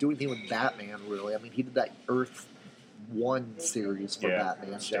 he didn't do anything with Batman, really. I mean, he did that Earth 1 series for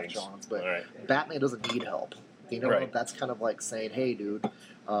Batman, Jeff Johns. But Batman doesn't need help. That's kind of like saying, hey, dude,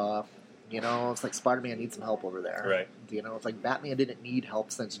 it's like Spider-Man needs some help over there. Right. It's like Batman didn't need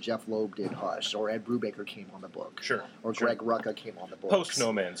help since Jeff Loeb did Hush, or Ed Brubaker came on the book. Sure. Or Greg Rucka came on the book. Post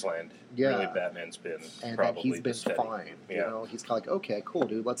No Man's Land. Yeah. Really, Batman's been and probably he's been steady. fine. Yeah. He's kind of like, okay, cool,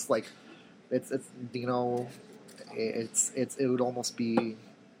 dude. Let's like, it would almost be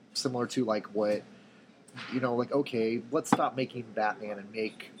similar to like what, like okay, let's stop making Batman and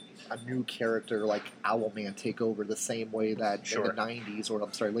make a new character like Owlman take over the same way that in the 90s, or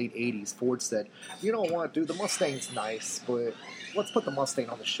I'm sorry, late 80s, Ford said, you know what, dude, the Mustang's nice, but let's put the Mustang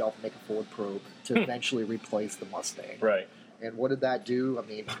on the shelf and make a Ford Probe to eventually replace the Mustang. Right. And what did that do? I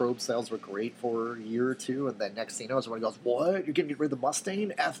mean, Probe sales were great for a year or two, and then next thing you know, everybody goes, what? You're going to get rid of the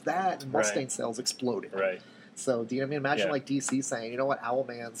Mustang? F that. And Mustang sales exploded. Right. So, do you know what I mean? Imagine like DC saying, you know what,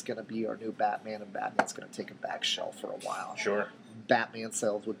 Owlman's going to be our new Batman, and Batman's going to take a back shelf for a while. Sure. Batman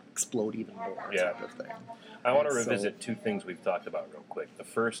sales would explode even more, type of thing. I want to revisit two things we've talked about real quick. The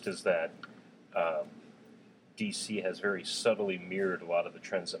first is that DC has very subtly mirrored a lot of the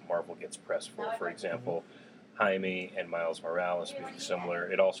trends that Marvel gets pressed for. For example, Jaime and Miles Morales being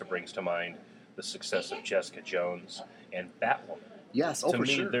similar. It also brings to mind the success of Jessica Jones and Batwoman. Yes, to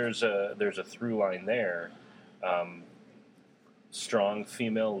me, there's a through line there. Strong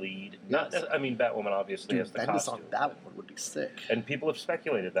female lead. Batwoman obviously has the Bendis costume. on Batwoman would be sick. And people have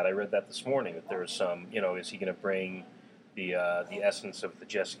speculated that. I read that this morning, that there was some, is he going to bring the essence of the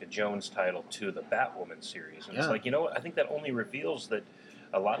Jessica Jones title to the Batwoman series? And it's like, I think that only reveals that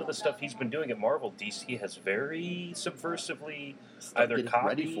a lot of the stuff he's been doing at Marvel, DC has very subversively Start either getting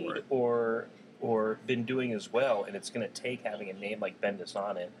ready copied for it. or been doing as well, and it's going to take having a name like Bendis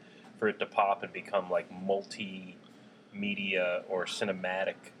on it for it to pop and become like multimedia or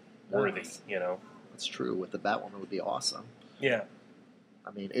cinematic worthy, you know? It's true. With the Batwoman, it would be awesome. Yeah.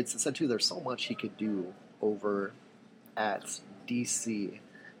 I mean, it's said too, there's so much he could do over at DC,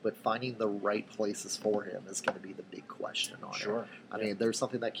 but finding the right places for him is going to be the big question on it. I mean, there's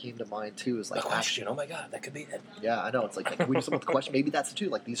something that came to mind too. Is like the question. Oh my God, that could be it. Yeah, I know. It's like we do something with the question. Maybe that's it too.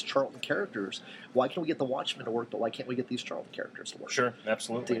 Like these Charlton characters. Why can't we get the Watchmen to work, but why can't we get these Charlton characters to work? Sure,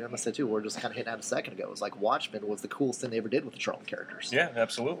 absolutely. You know, I said too. We're just kind of hitting at a second ago. It's like Watchmen was the coolest thing they ever did with the Charlton characters. Yeah,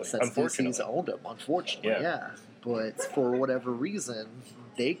 absolutely. Since DC's owned them, unfortunately. Yeah. But for whatever reason,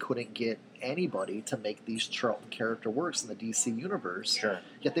 they couldn't get anybody to make these Charlton character works in the DC universe. Sure.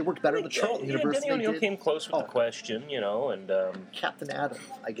 Yet they worked better in the Charlton universe. Denny O'Neil came close with the question, you know, and Captain Atom,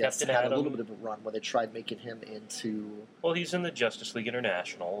 I guess, had a little bit of a run when they tried making him into. Well, he's in the Justice League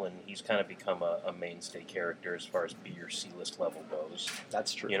International, and he's kind of become a mainstay character as far as B or C list level goes.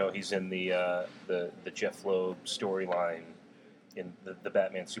 That's true. You know, he's in the Jeff Loeb storyline. In the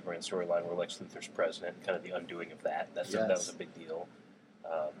Batman Superman storyline, where Lex Luthor's president, kind of the undoing of that. That was a big deal.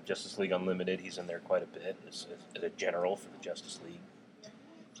 Justice League Unlimited, he's in there quite a bit as a general for the Justice League.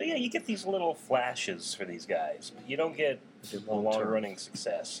 So yeah, you get these little flashes for these guys, but you don't get long-running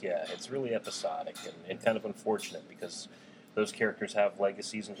success. Yeah, it's really episodic and kind of unfortunate because those characters have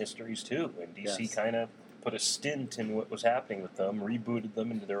legacies and histories too, and DC kind of put a stint in what was happening with them, rebooted them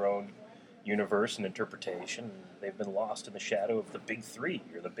into their own universe and interpretation, and they've been lost in the shadow of the big three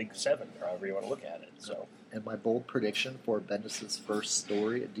or the big seven, or however you want to look at it. So, and my bold prediction for Bendis' first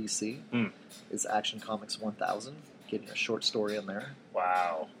story at DC is Action Comics 1000, getting a short story in there.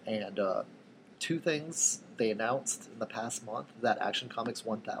 Wow! And two things they announced in the past month: that Action Comics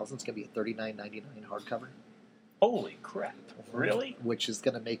 1000 is going to be a $39.99 hardcover. Holy crap! Really? Which is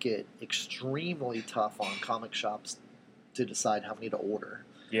going to make it extremely tough on comic shops to decide how many to order.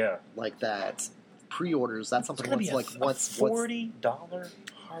 Yeah, like that. Pre-orders. That's something once $40 hardcover.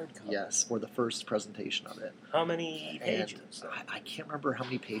 Yes, for the first presentation of it. How many pages? I can't remember how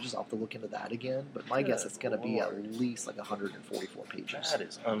many pages. I'll have to look into that again. But my guess it's going to be at least like 144 pages. That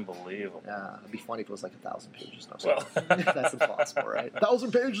is unbelievable. Yeah, it'd be funny if it was like 1,000 pages. No, well, that's impossible, right?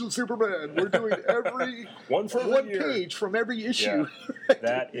 1,000 pages of Superman. We're doing every one page from every issue. Yeah.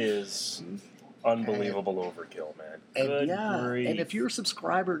 That is unbelievable overkill, man. And grief. And if you're a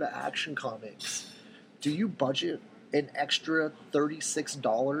subscriber to Action Comics, do you budget an extra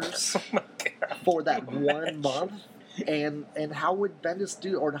 $36 for that 1 month? And how would Bendis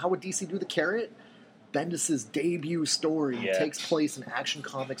do, or how would DC do the carrot? Bendis' debut story takes place in Action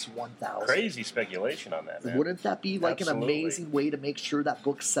Comics 1000. Crazy speculation on that, man. Wouldn't that be like an amazing way to make sure that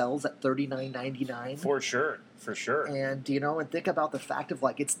book sells at $39.99? For sure. And and think about the fact of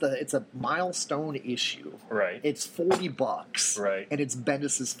like it's a milestone issue. Right. It's $40. Right. And it's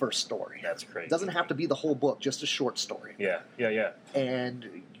Bendis' first story. That's crazy. It doesn't have to be the whole book, just a short story. Yeah. And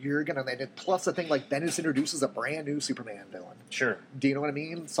you're gonna plus the thing like Bendis introduces a brand new Superman villain. Sure. Do you know what I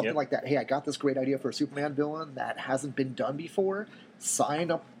mean? Something like that. Hey, I got this great idea for a Superman villain that hasn't been done before.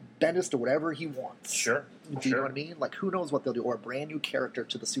 Sign up Bendis to whatever he wants. Sure. Do you know what I mean? Like, who knows what they'll do? Or a brand new character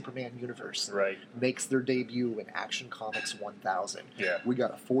to the Superman universe. Right. Makes their debut in Action Comics 1000. Yeah. We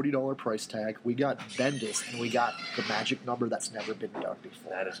got a $40 price tag. We got Bendis, and we got the magic number that's never been done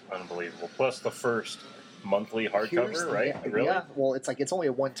before. That is unbelievable. Plus the first monthly hardcover, right? Really? Yeah. Well, it's only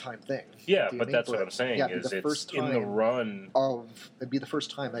a one-time thing. Yeah, but that's what I'm saying. Yeah, is it's in the run of it'd be the first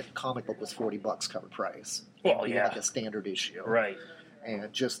time a comic book was $40 cover price. Well, like a standard issue, right?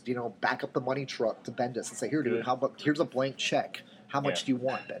 And just back up the money truck to Bendis and say, here, dude, here's a blank check. How much do you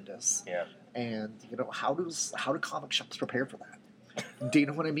want, Bendis? Yeah. And how do comic shops prepare for that? Do you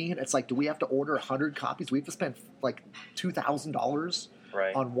know what I mean? It's like, do we have to order 100 copies? Do we have to spend like $2,000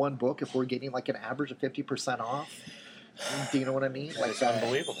 on one book if we're getting like an average of 50% off? Do you know what I mean? Like it's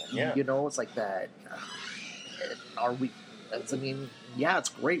unbelievable. Yeah. It's like that. Are we? I mean, yeah, it's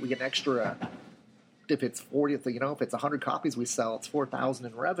great. We get an extra. If it's 40, if it's 100 copies we sell, it's $4,000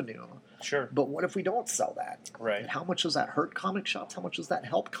 in revenue. Sure. But what if we don't sell that? Right. And how much does that hurt comic shops? How much does that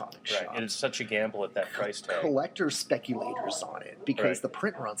help comic shops? Right. It's such a gamble at that price tag. Collectors, speculators on it because the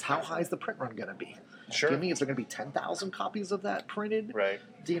print runs. How high is the print run going to be? Sure. Do you mean is there going to be 10,000 copies of that printed? Right.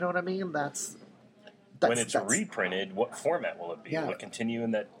 Do you know what I mean? That's when it's reprinted, what format will it be? Yeah. Will it continue in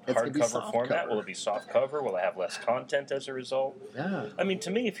that hardcover format? Will it be soft cover? Will it have less content as a result? Yeah. I mean,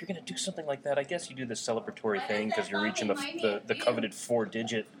 to me, if you're going to do something like that, I guess you do the celebratory thing because you're reaching the coveted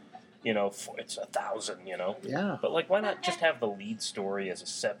 4-digit it's 1,000, Yeah. But, like, why not just have the lead story as a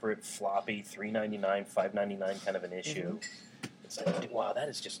separate floppy $3.99, $5.99 kind of an issue? Mm-hmm. It's like, wow, that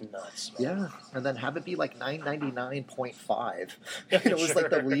is just nuts, man. Yeah, and then have it be like $9.99.5. It was like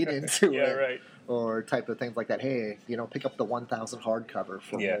the lead into it. Right. Or type of things like that. Hey, pick up the 1,000 hardcover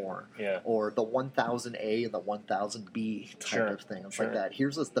for more. Yeah. Or the 1,000A and the 1,000B type of thing. It's like that.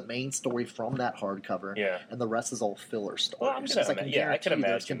 Here's the main story from that hardcover. Yeah. And the rest is all filler stories. Well, I'm saying, I can imagine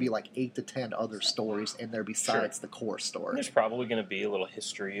there's going to be like 8 to 10 other stories in there besides the core story. There's probably going to be a little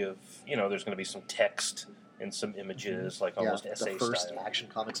history of, there's going to be some text and some images, like almost essay style. The first style. Action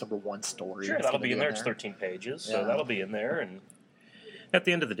Comics #1 story. Sure, that'll be in there. It's 13 pages, so that'll be in there. And at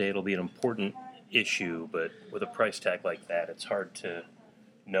the end of the day, it'll be an important issue, but with a price tag like that, it's hard to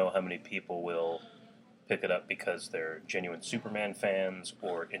know how many people will pick it up because they're genuine Superman fans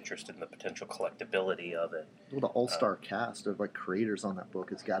or interested in the potential collectability of it. Well, the all-star cast of creators on that book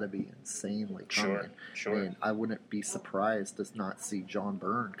has got to be insanely common. Sure. I mean, I wouldn't be surprised to not see John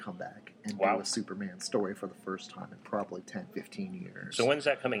Byrne come back and do a Superman story for the first time in probably 10, 15 years. So when's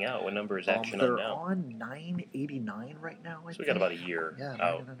that coming out? What number is Action on now? They're on 989 right now, I think. We got about a year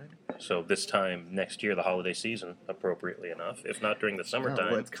out. So this time next year, the holiday season, appropriately enough, if not during the summertime.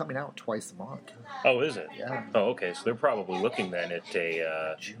 Well, it's coming out twice a month. Oh, is it? Yeah. Oh, okay. So they're probably looking then at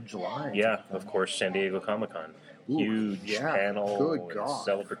a June, July. Yeah, of course, San Diego Comic-Con. Huge panel, and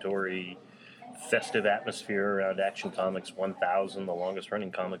celebratory, festive atmosphere around Action Comics 1000, the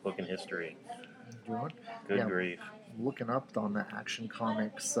longest-running comic book in history. Good grief. Looking up on the Action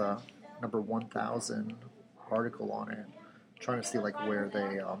Comics number 1000 article on it, trying to see where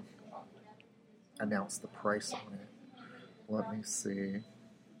they announced the price on it. Let me see.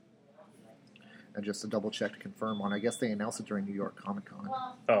 And just to double check to confirm on, I guess they announced it during New York Comic Con.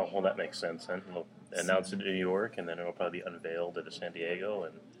 Oh, well, that makes sense. Then they'll announce it in New York, and then it'll probably be unveiled at San Diego.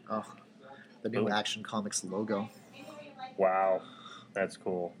 And the new Action Comics logo. Wow, that's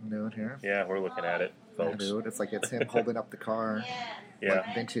cool. New it here. Yeah, we're looking at it, folks. Dude, it's like it's him holding up the car.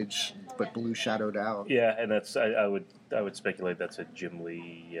 Yeah, vintage, but blue shadowed out. Yeah, and that's I would speculate that's a Jim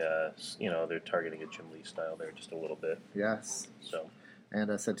Lee. They're targeting a Jim Lee style there just a little bit. Yes. So,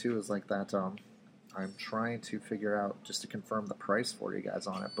 and I said too is like that. I'm trying to figure out just to confirm the price for you guys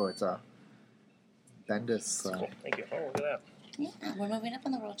on it, but Bendis. Cool. Thank you. Oh, look at that. Yeah, we're moving up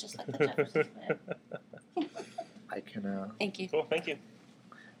in the world just like the Jeffersons. I can. Thank you. Cool. Thank you.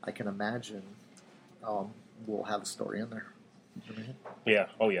 I can imagine we'll have a story in there. Yeah.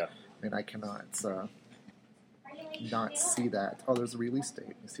 Oh, yeah. And I cannot not see that. Oh, there's a release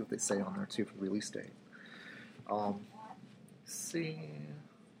date. Let's see what they say on there too for the release date. See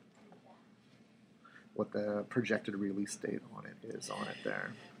what the projected release date on it is on it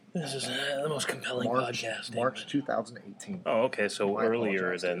there. This is the most compelling podcast. March 2018. Oh, okay. So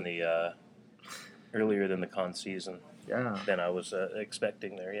earlier than the con season. Yeah. Than I was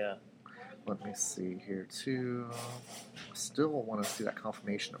expecting there. Yeah. Let me see here too. Still want to see that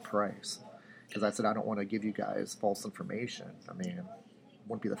confirmation of price because I said I don't want to give you guys false information. I mean, it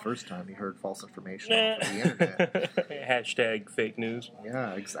wouldn't be the first time you heard false information on the internet. Hashtag fake news.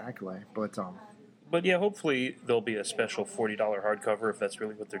 Yeah, exactly. But yeah, hopefully there'll be a special $40 hardcover if that's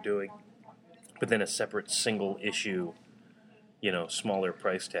really what they're doing. But then a separate single issue, smaller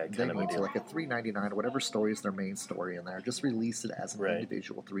price tag kind of a deal. Like a $3.99, whatever story is their main story in there. Just release it as an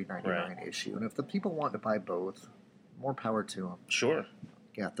individual $3.99 issue. And if the people want to buy both, more power to them. Sure.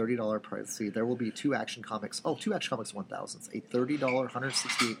 Yeah, $30 price. See, there will be two Action Comics 1000s. A $30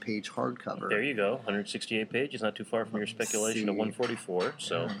 168-page hardcover. There you go. 168 pages, not too far from your speculation of 144.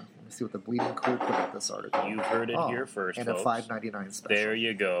 So. Yeah. Let me see what the Bleeding Cool put out this article. You've heard it here first, and folks. And a $5.99 special. There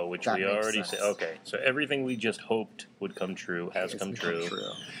you go, which that we already said. Okay, so everything we just hoped would come true has come true.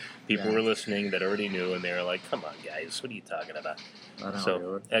 People were listening that already knew, and they were like, come on, guys, what are you talking about?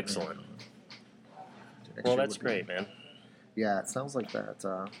 So, excellent. Well, that's great, man. Yeah, it sounds like that.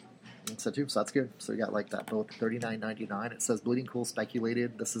 So that's good. So you got like that both $39.99. It says Bleeding Cool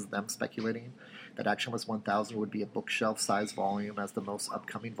speculated. This is them speculating that Action Comics 1000 would be a bookshelf-sized volume, as the most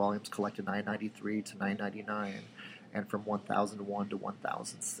upcoming volumes collected $9.93 to $9.99, and from 1001 to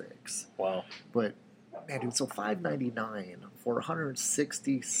 1006. Wow! But man, dude, so $5.99 for a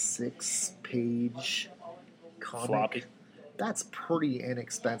 166-page comic. Floppy. That's pretty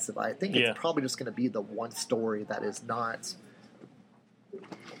inexpensive. I think it's probably just going to be the one story that is not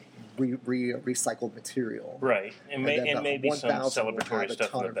recycled material. Right. And maybe some celebratory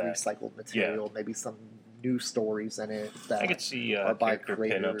stuff have a ton in the of back. recycled material, maybe some new stories in it that I could see are by character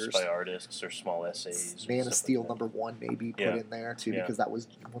creators. pinups by artists or small essays. Man of Steel #1 maybe put in there too, because that was,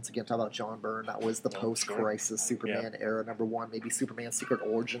 once again, talking about John Byrne. That was the post-crisis Superman era #1. Maybe Superman Secret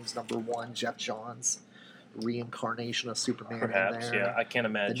Origins #1. Jeff Johns' reincarnation of Superman Perhaps, in there. yeah. I can't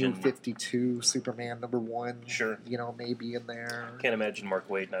imagine The New 52 Superman #1. Sure. Maybe in there. Can't imagine Mark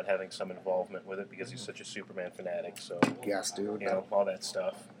Waid not having some involvement with it because he's such a Superman fanatic. So yes, dude. All that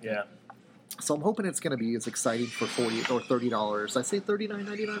stuff. Yeah. So I'm hoping it's going to be as exciting for $40 or $30. I say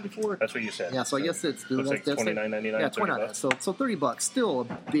 $39.99 before. That's what you said. Yeah, so I guess it's like $29.99. Yeah, $29. So $30. Still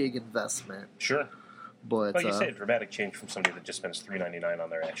a big investment. Sure. But you say a dramatic change from somebody that just spends $3.99 on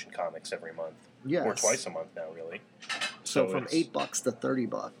their Action Comics every month. Yes. Or twice a month now, really. So from $8 to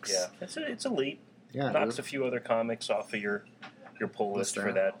 $30. Yeah, it's a leap. Yeah, knocks a few other comics off of your pull list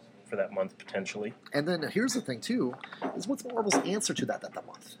for that month potentially. And then here's the thing too: is what's Marvel's answer to that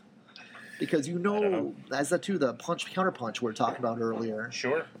month? Because as the counterpunch we were talking about earlier.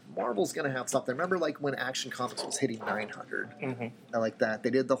 Sure. Marvel's going to have something. Remember, like when Action Comics was hitting 900, like that. They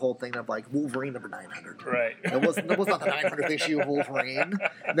did the whole thing of like Wolverine #900. Right. It was not the 900th issue of Wolverine.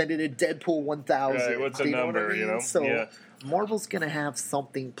 And then they did Deadpool 1000. Right. What's a number? So Marvel's going to have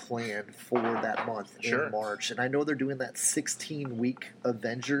something planned for that month in March, and I know they're doing that 16-week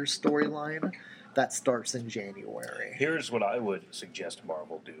Avengers storyline that starts in January. Here's what I would suggest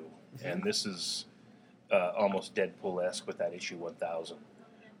Marvel do, and this is almost Deadpool-esque with that issue 1000.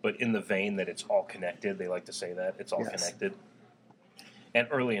 But in the vein that it's all connected, they like to say that. It's all connected. And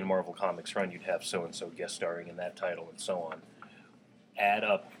early in Marvel Comics run, you'd have so-and-so guest starring in that title and so on. Add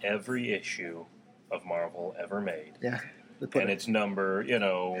up every issue of Marvel ever made. Yeah. And it's number,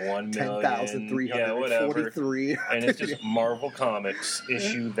 1,343. And it's just Marvel Comics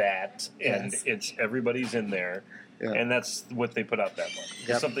issue that, and it's everybody's in there. Yeah. And that's what they put out that month.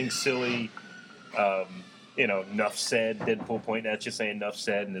 Yep. Something silly, enough said, Deadpool point at you saying enough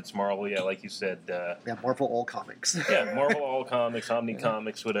said, and it's Marvel, like you said. Marvel All Comics. Marvel All Comics, Omni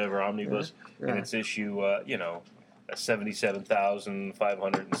Comics, whatever, Omnibus, and it's issue,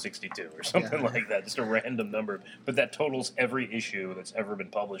 77,562 or something like that. Just a random number. But that totals every issue that's ever been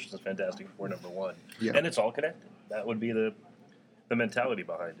published as Fantastic Four #1. Yeah. And it's all connected. That would be the mentality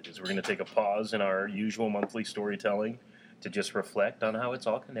behind it, is we're going to take a pause in our usual monthly storytelling to just reflect on how it's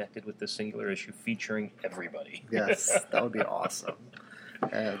all connected with this singular issue featuring everybody. Yes, that would be awesome.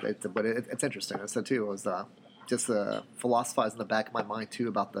 But it's interesting. I said, too, it was just philosophize in the back of my mind, too,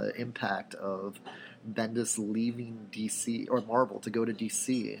 about the impact of Bendis leaving DC or Marvel to go to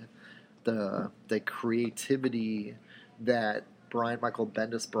DC. The creativity that Brian Michael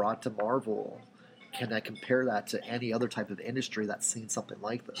Bendis brought to Marvel, can I compare that to any other type of industry that's seen something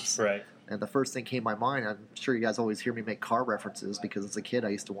like this? Right. And the first thing came to my mind, I'm sure you guys always hear me make car references, because as a kid I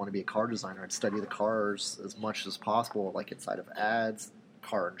used to want to be a car designer. I'd study the cars as much as possible, like inside of ads,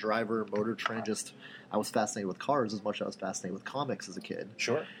 Car and Driver, Motor Trend. I was fascinated with cars as much as I was fascinated with comics as a kid.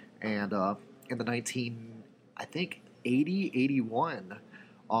 Sure. And in the 81,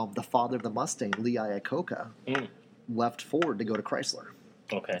 the father of the Mustang, Lee Iacocca, left Ford to go to Chrysler.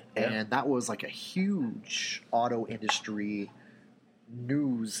 Okay. And that was like a huge auto industry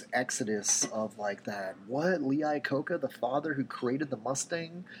news exodus of like that. What? Lee Iacocca, the father who created the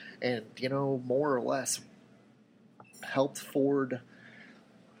Mustang and, more or less helped Ford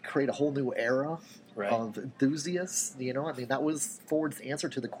create a whole new era of enthusiasts. That was Ford's answer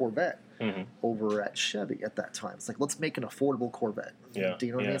to the Corvette over at Chevy at that time. It's like, let's make an affordable Corvette. Yeah. Do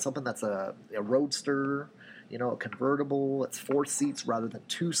you know what I mean? Something that's a roadster, a convertible. It's 4 seats rather than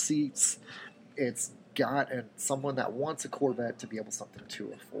 2 seats. It's got someone that wants a Corvette to be able something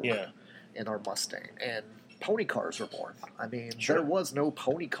to afford in our Mustang. And pony cars were born. I mean, there was no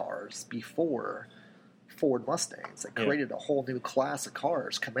pony cars before Ford Mustangs. It created a whole new class of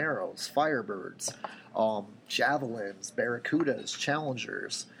cars: Camaros, Firebirds, Javelins, Barracudas,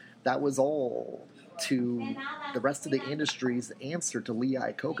 Challengers. That was all to the rest of the industry's answer to Lee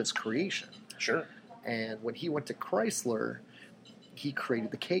Iacocca's creation. Sure. And when he went to Chrysler, he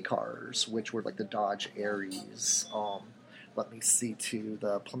created the K cars, which were like the Dodge Aries. The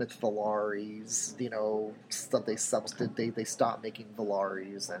Plymouth Velaris. They stopped making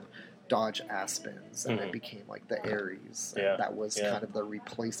Velaris and Dodge Aspens, and it became like the Aries. And that was kind of the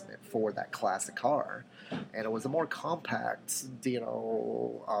replacement for that classic car. And it was a more compact,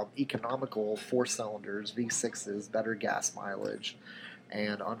 economical 4-cylinders, V6s, better gas mileage.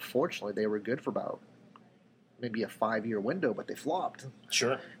 And unfortunately, they were good for about maybe a 5-year window, but they flopped.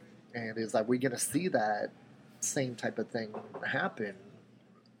 Sure. And is that we're going to see that same type of thing happen?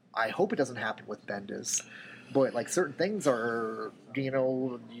 I hope it doesn't happen with Bendis, But like certain things are,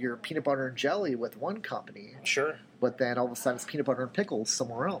 your peanut butter and jelly with one company. Sure. But then all of a sudden it's peanut butter and pickles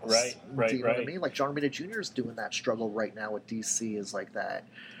somewhere else. Right. Do you know what I mean? Like John Romita Jr. is doing that struggle right now with DC is like that.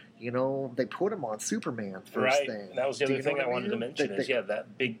 They put him on Superman first thing. That was the other thing I wanted to mention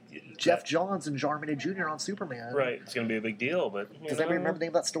that big... Jeff Johns and John Romita Jr. on Superman. Right. It's going to be a big deal, but... Does anybody remember the name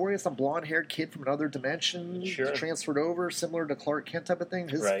of that story? Some blonde-haired kid from another dimension transferred over, similar to Clark Kent type of thing.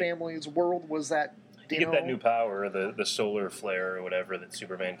 His family's world was that... You get that new power, the solar flare or whatever that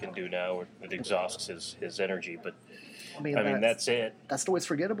Superman can do now, where it exhausts his energy, but... I mean, that's it. That story's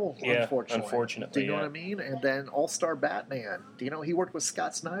forgettable, unfortunately. Do you know what I mean? And then All-Star Batman. Do you know he worked with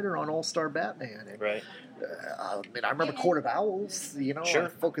Scott Snyder on All-Star Batman? And, right. I remember Court of Owls. I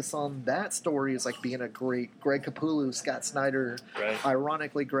focus on that story as like being a great Greg Capullo, Scott Snyder. Right.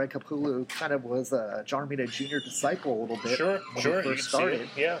 Ironically, Greg Capullo kind of was a John Romita Jr. disciple a little bit when he first started.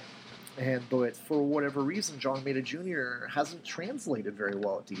 Yeah. But for whatever reason, John Romita Jr. hasn't translated very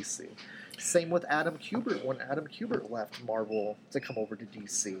well at DC. Same with Adam Kubert. When Adam Kubert left Marvel to come over to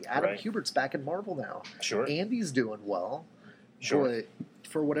DC, Adam Kubert's back in Marvel now. Sure. Andy's doing well. Sure. But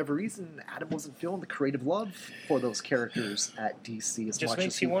for whatever reason, Adam wasn't feeling the creative love for those characters at DC as much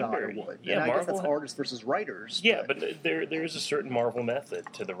as he thought it would. Yeah, and I guess that's artists versus writers. Yeah, but there's a certain Marvel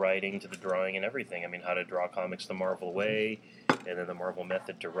method to the writing, to the drawing, and everything. I mean, how to draw comics the Marvel way, and then the Marvel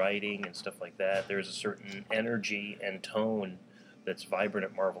method to writing and stuff like that. There's a certain energy and tone that's vibrant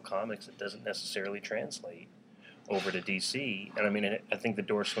at Marvel Comics that doesn't necessarily translate over to DC. And I mean, I think the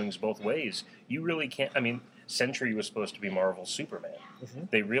door swings both ways. You really can't. I mean, Sentry was supposed to be Marvel's Superman. Mm-hmm.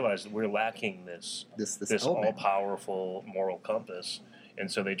 They realized that we're lacking this all-powerful moral compass, and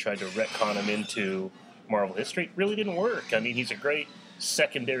so they tried to retcon him into Marvel history. It really didn't work. I mean, he's a great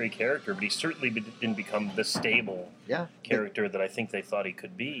secondary character, but he certainly didn't become the stable character that I think they thought he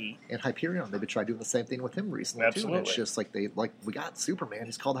could be. And Hyperion, they've tried doing the same thing with him recently. Absolutely. Too. And it's just like we got Superman,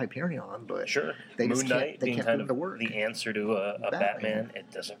 he's called Hyperion, but they Moon Knight being kind of the answer to a Batman, it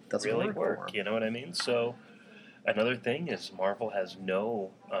doesn't really work. You know what I mean? So another thing is Marvel has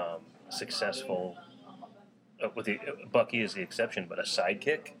no successful. Bucky is the exception, but a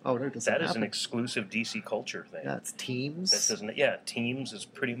sidekick. Oh, no, that is an exclusive DC culture thing. Yeah, it's Teams. Teams is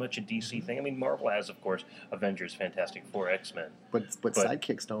pretty much a DC thing. I mean, Marvel has, of course, Avengers, Fantastic Four, X-Men. But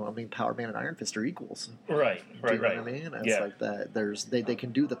sidekicks don't. I mean, Power Man and Iron Fist are equals. Right. Do you know what I mean? It's like that. They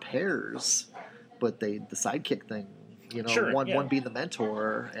can do the pairs, but the sidekick thing. One being the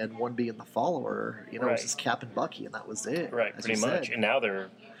mentor and one being the follower. It was just Cap and Bucky, and that was it. Right, pretty much. And now they're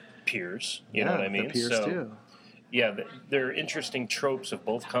peers. You know what I mean? They're peers too. Yeah, there are interesting tropes of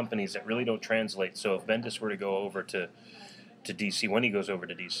both companies that really don't translate. So if Bendis were to go over to DC, when he goes over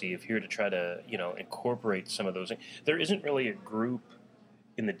to DC, if he were to try to incorporate some of those, there isn't really a group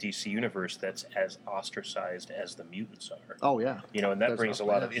in the DC universe that's as ostracized as the mutants are. Oh yeah, and that brings a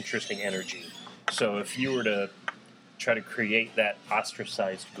lot of interesting energy. So if you were to try to create that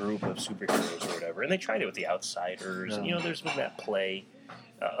ostracized group of superheroes or whatever, and they tried it with the Outsiders, and there's been that play.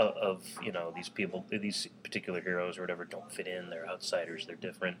 Of these people, these particular heroes or whatever don't fit in. They're outsiders. They're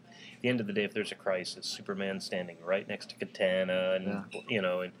different. At the end of the day, if there's a crisis, Superman standing right next to Katana and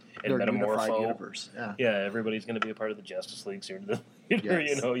and Metamorpho. Everybody's going to be a part of the Justice League soon. You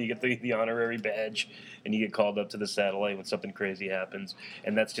get the honorary badge and you get called up to the satellite when something crazy happens.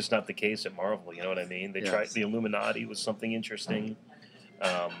 And that's just not the case at Marvel. You know what I mean? They tried the Illuminati was something interesting,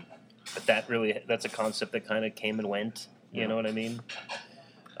 but that's a concept that kind of came and went. You know what I mean?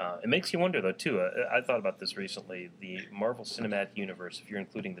 It makes you wonder, though, too. I thought about this recently. The Marvel Cinematic Universe, if you're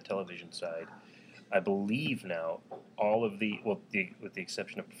including the television side, I believe now all of with the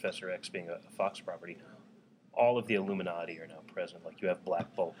exception of Professor X being a Fox property, all of the Illuminati are now present. Like you have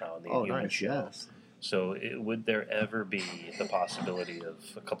Black Bolt now in the Inhuman show. Yes. So would there ever be the possibility of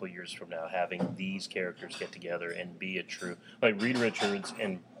a couple of years from now having these characters get together and be a true... Like Reed Richards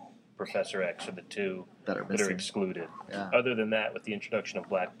and Professor X are the two that are excluded. Yeah. Other than that, with the introduction of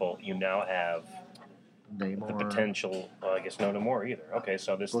Black Bolt, you now have Namor. The potential. Well, I guess no Namor either. Okay,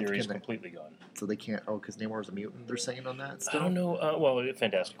 so this theory is completely gone. So they can't. Oh, because Namor is a mutant. They're saying on that. Still? I don't know. Well,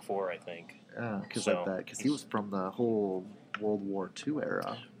 Fantastic Four, I think. Yeah, because he was from the whole World War II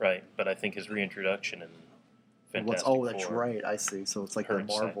era. Right, but I think his reintroduction in Fantastic Four. That's right. I see. So it's like the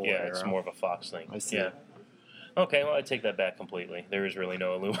Marvel era. Yeah, it's more of a Fox thing. I see. Yeah. Okay, well, I take that back completely. There is really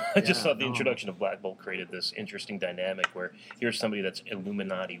no Illuminati. I just thought the introduction of Black Bolt created this interesting dynamic where here's somebody that's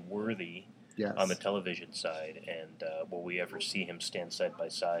Illuminati-worthy on the television side, and will we ever see him stand side by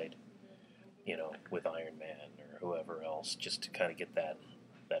side, with Iron Man or whoever else, just to kind of get that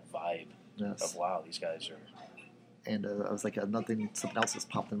vibe of, wow, these guys are And I was like, something else has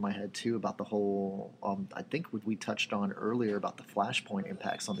popped in my head too about the whole. I think we touched on earlier about the Flashpoint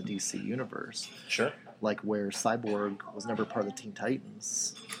impacts on the DC universe. Sure. Like where Cyborg was never part of the Teen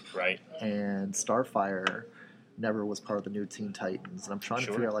Titans, right? And Starfire never was part of the new Teen Titans. And I'm trying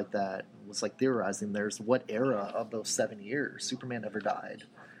to figure out like that. Was like theorizing. There's what era of those 7 years? Superman never died.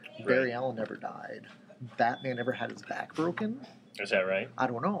 Right. Barry Allen never died. Batman never had his back broken. Is that right? I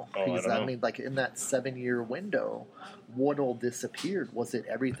don't know. Because I mean, like in that 7-year window, what all disappeared? Was it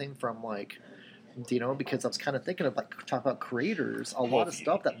everything from like, because I was kind of thinking of like talking about creators. A lot of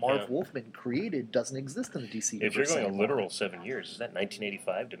stuff that Marv Wolfman created doesn't exist in the DC universe. If you're going a literal 7 years, is that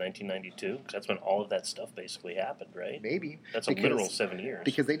 1985 to 1992? Because that's when all of that stuff basically happened, right? Maybe. That's a literal 7 years.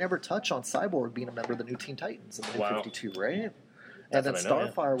 Because they never touch on Cyborg being a member of the new Teen Titans in the New 52, right? And then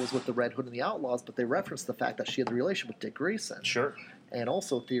Starfire was with the Red Hood and the Outlaws, but they referenced the fact that she had the relationship with Dick Grayson. Sure. And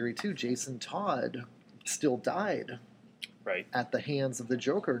also theory, too, Jason Todd still died at the hands of the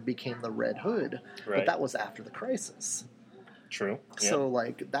Joker and became the Red Hood. Right. But that was after the Crisis. True. So,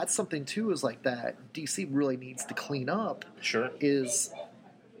 like, that's something, too, is like that DC really needs to clean up. Sure. Is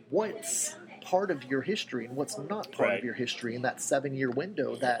what's part of your history and what's not part of your history in that 7-year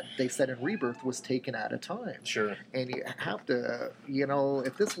window that they said in Rebirth was taken at a time. Sure. And you have to,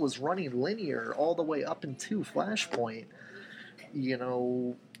 if this was running linear all the way up into Flashpoint,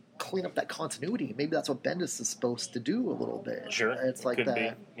 clean up that continuity. Maybe that's what Bendis is supposed to do a little bit. Sure. It's like could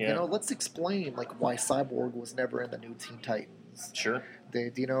that. Be. Yeah. Let's explain like why Cyborg was never in the new Teen Titans. Sure.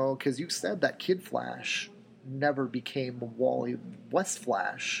 Because you said that Kid Flash never became Wally West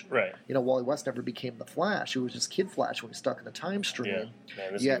Flash. Right. Wally West never became the Flash. It was just Kid Flash when he stuck in the time stream.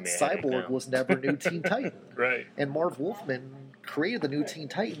 Yeah. Yet Cyborg was never new Teen Titan. Right. And Marv Wolfman created the new Teen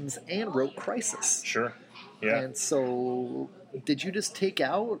Titans and wrote Crisis. Sure. Yeah. And so, did you just take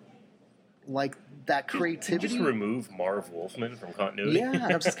out like that creativity? Did you just remove Marv Wolfman from continuity? Yeah. And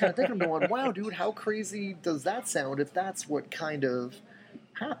I was just kind of thinking, going, wow, dude, how crazy does that sound if that's what kind of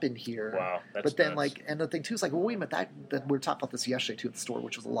happened here? Wow, that's but then nuts. like, and the thing too is like, well, wait a minute, that we were talking about this yesterday too at the store,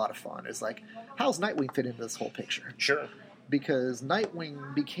 which was a lot of fun. Is like, how's Nightwing fit into this whole picture? Sure. Because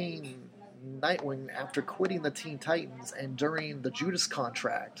Nightwing became Nightwing after quitting the Teen Titans and during the Judas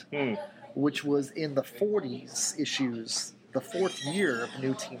contract, which was in the 40s issues, the 4th year of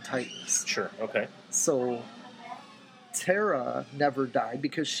New Teen Titans. Sure. Okay. So Tara never died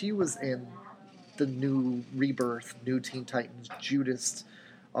because she was in the new Rebirth, New Teen Titans, Judas.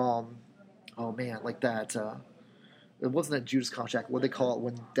 Like that. It wasn't a Judas contract. What do they call it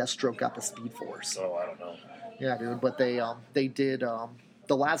when Deathstroke got the Speed Force? Oh, I don't know. Yeah, dude. But they did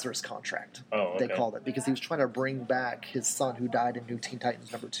the Lazarus contract. Oh, okay. They called it because he was trying to bring back his son who died in New Teen Titans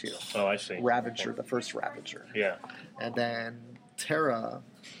 #2. Oh, I see. Ravager, the first Ravager. Yeah. And then Tara,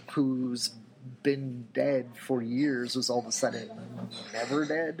 who's been dead for years, was all of a sudden never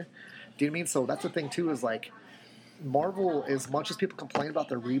dead. Do you know what I mean? So that's the thing too, is like Marvel, as much as people complain about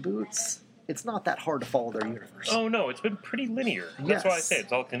their reboots, it's not that hard to follow their universe. Oh no, it's been pretty linear. That's why I say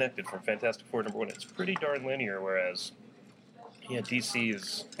it's all connected from Fantastic Four #1. It's pretty darn linear, whereas DC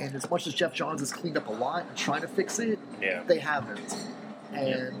is. And as much as Jeff Johns has cleaned up a lot and trying to fix it, they haven't.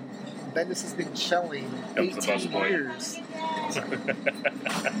 And Bendis has been shelling 18 years.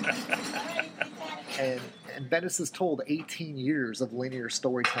 And Bendis has told 18 years of linear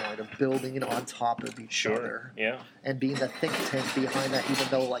storytelling, of building on top of each other. Yeah. And being the think tank behind that, even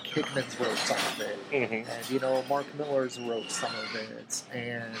though like Hickman's wrote some of it. Mm-hmm. And, Mark Millar's wrote some of it.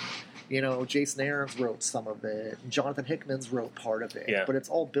 And, Jason Aaron's wrote some of it. Jonathan Hickman's wrote part of it. Yeah. But it's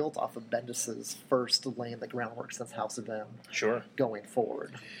all built off of Bendis's first laying the groundwork since House of M. Sure. Going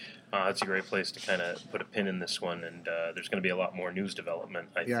forward. That's a great place to kind of put a pin in this one, and there's going to be a lot more news development,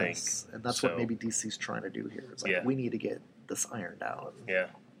 I think. Yes, and that's what maybe DC's trying to do here. It's like, we need to get this ironed out. Yeah.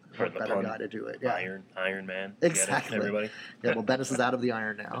 A better guy to do it. Yeah. Iron Man. Exactly. Everybody. Yeah, well, Bendis is out of the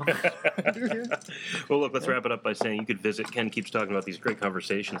iron now. Well, look, let's wrap it up by saying you could visit. Ken keeps talking about these great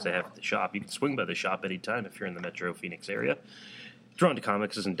conversations they have at the shop. You can swing by the shop anytime if you're in the Metro Phoenix area. Drawn to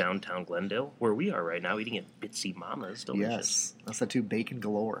Comics is in downtown Glendale, where we are right now, eating at Bitsy Mama's. Delicious. Yes, that's that too. Bacon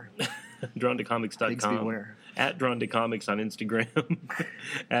galore. DrawnToComics.com. At Drawn to Comics on Instagram.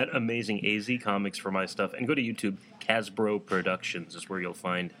 At Amazing AZ Comics for my stuff. And go to YouTube. Casbro Productions is where you'll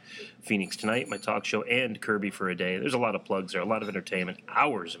find Phoenix Tonight, my talk show, and Kirby for a Day. There's a lot of plugs there, a lot of entertainment,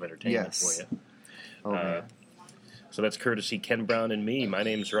 hours of entertainment for you. Oh, man. So that's courtesy Ken Brown and me. My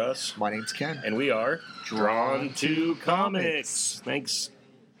name's Russ. My name's Ken. And we are Drawn to Comics. Thanks.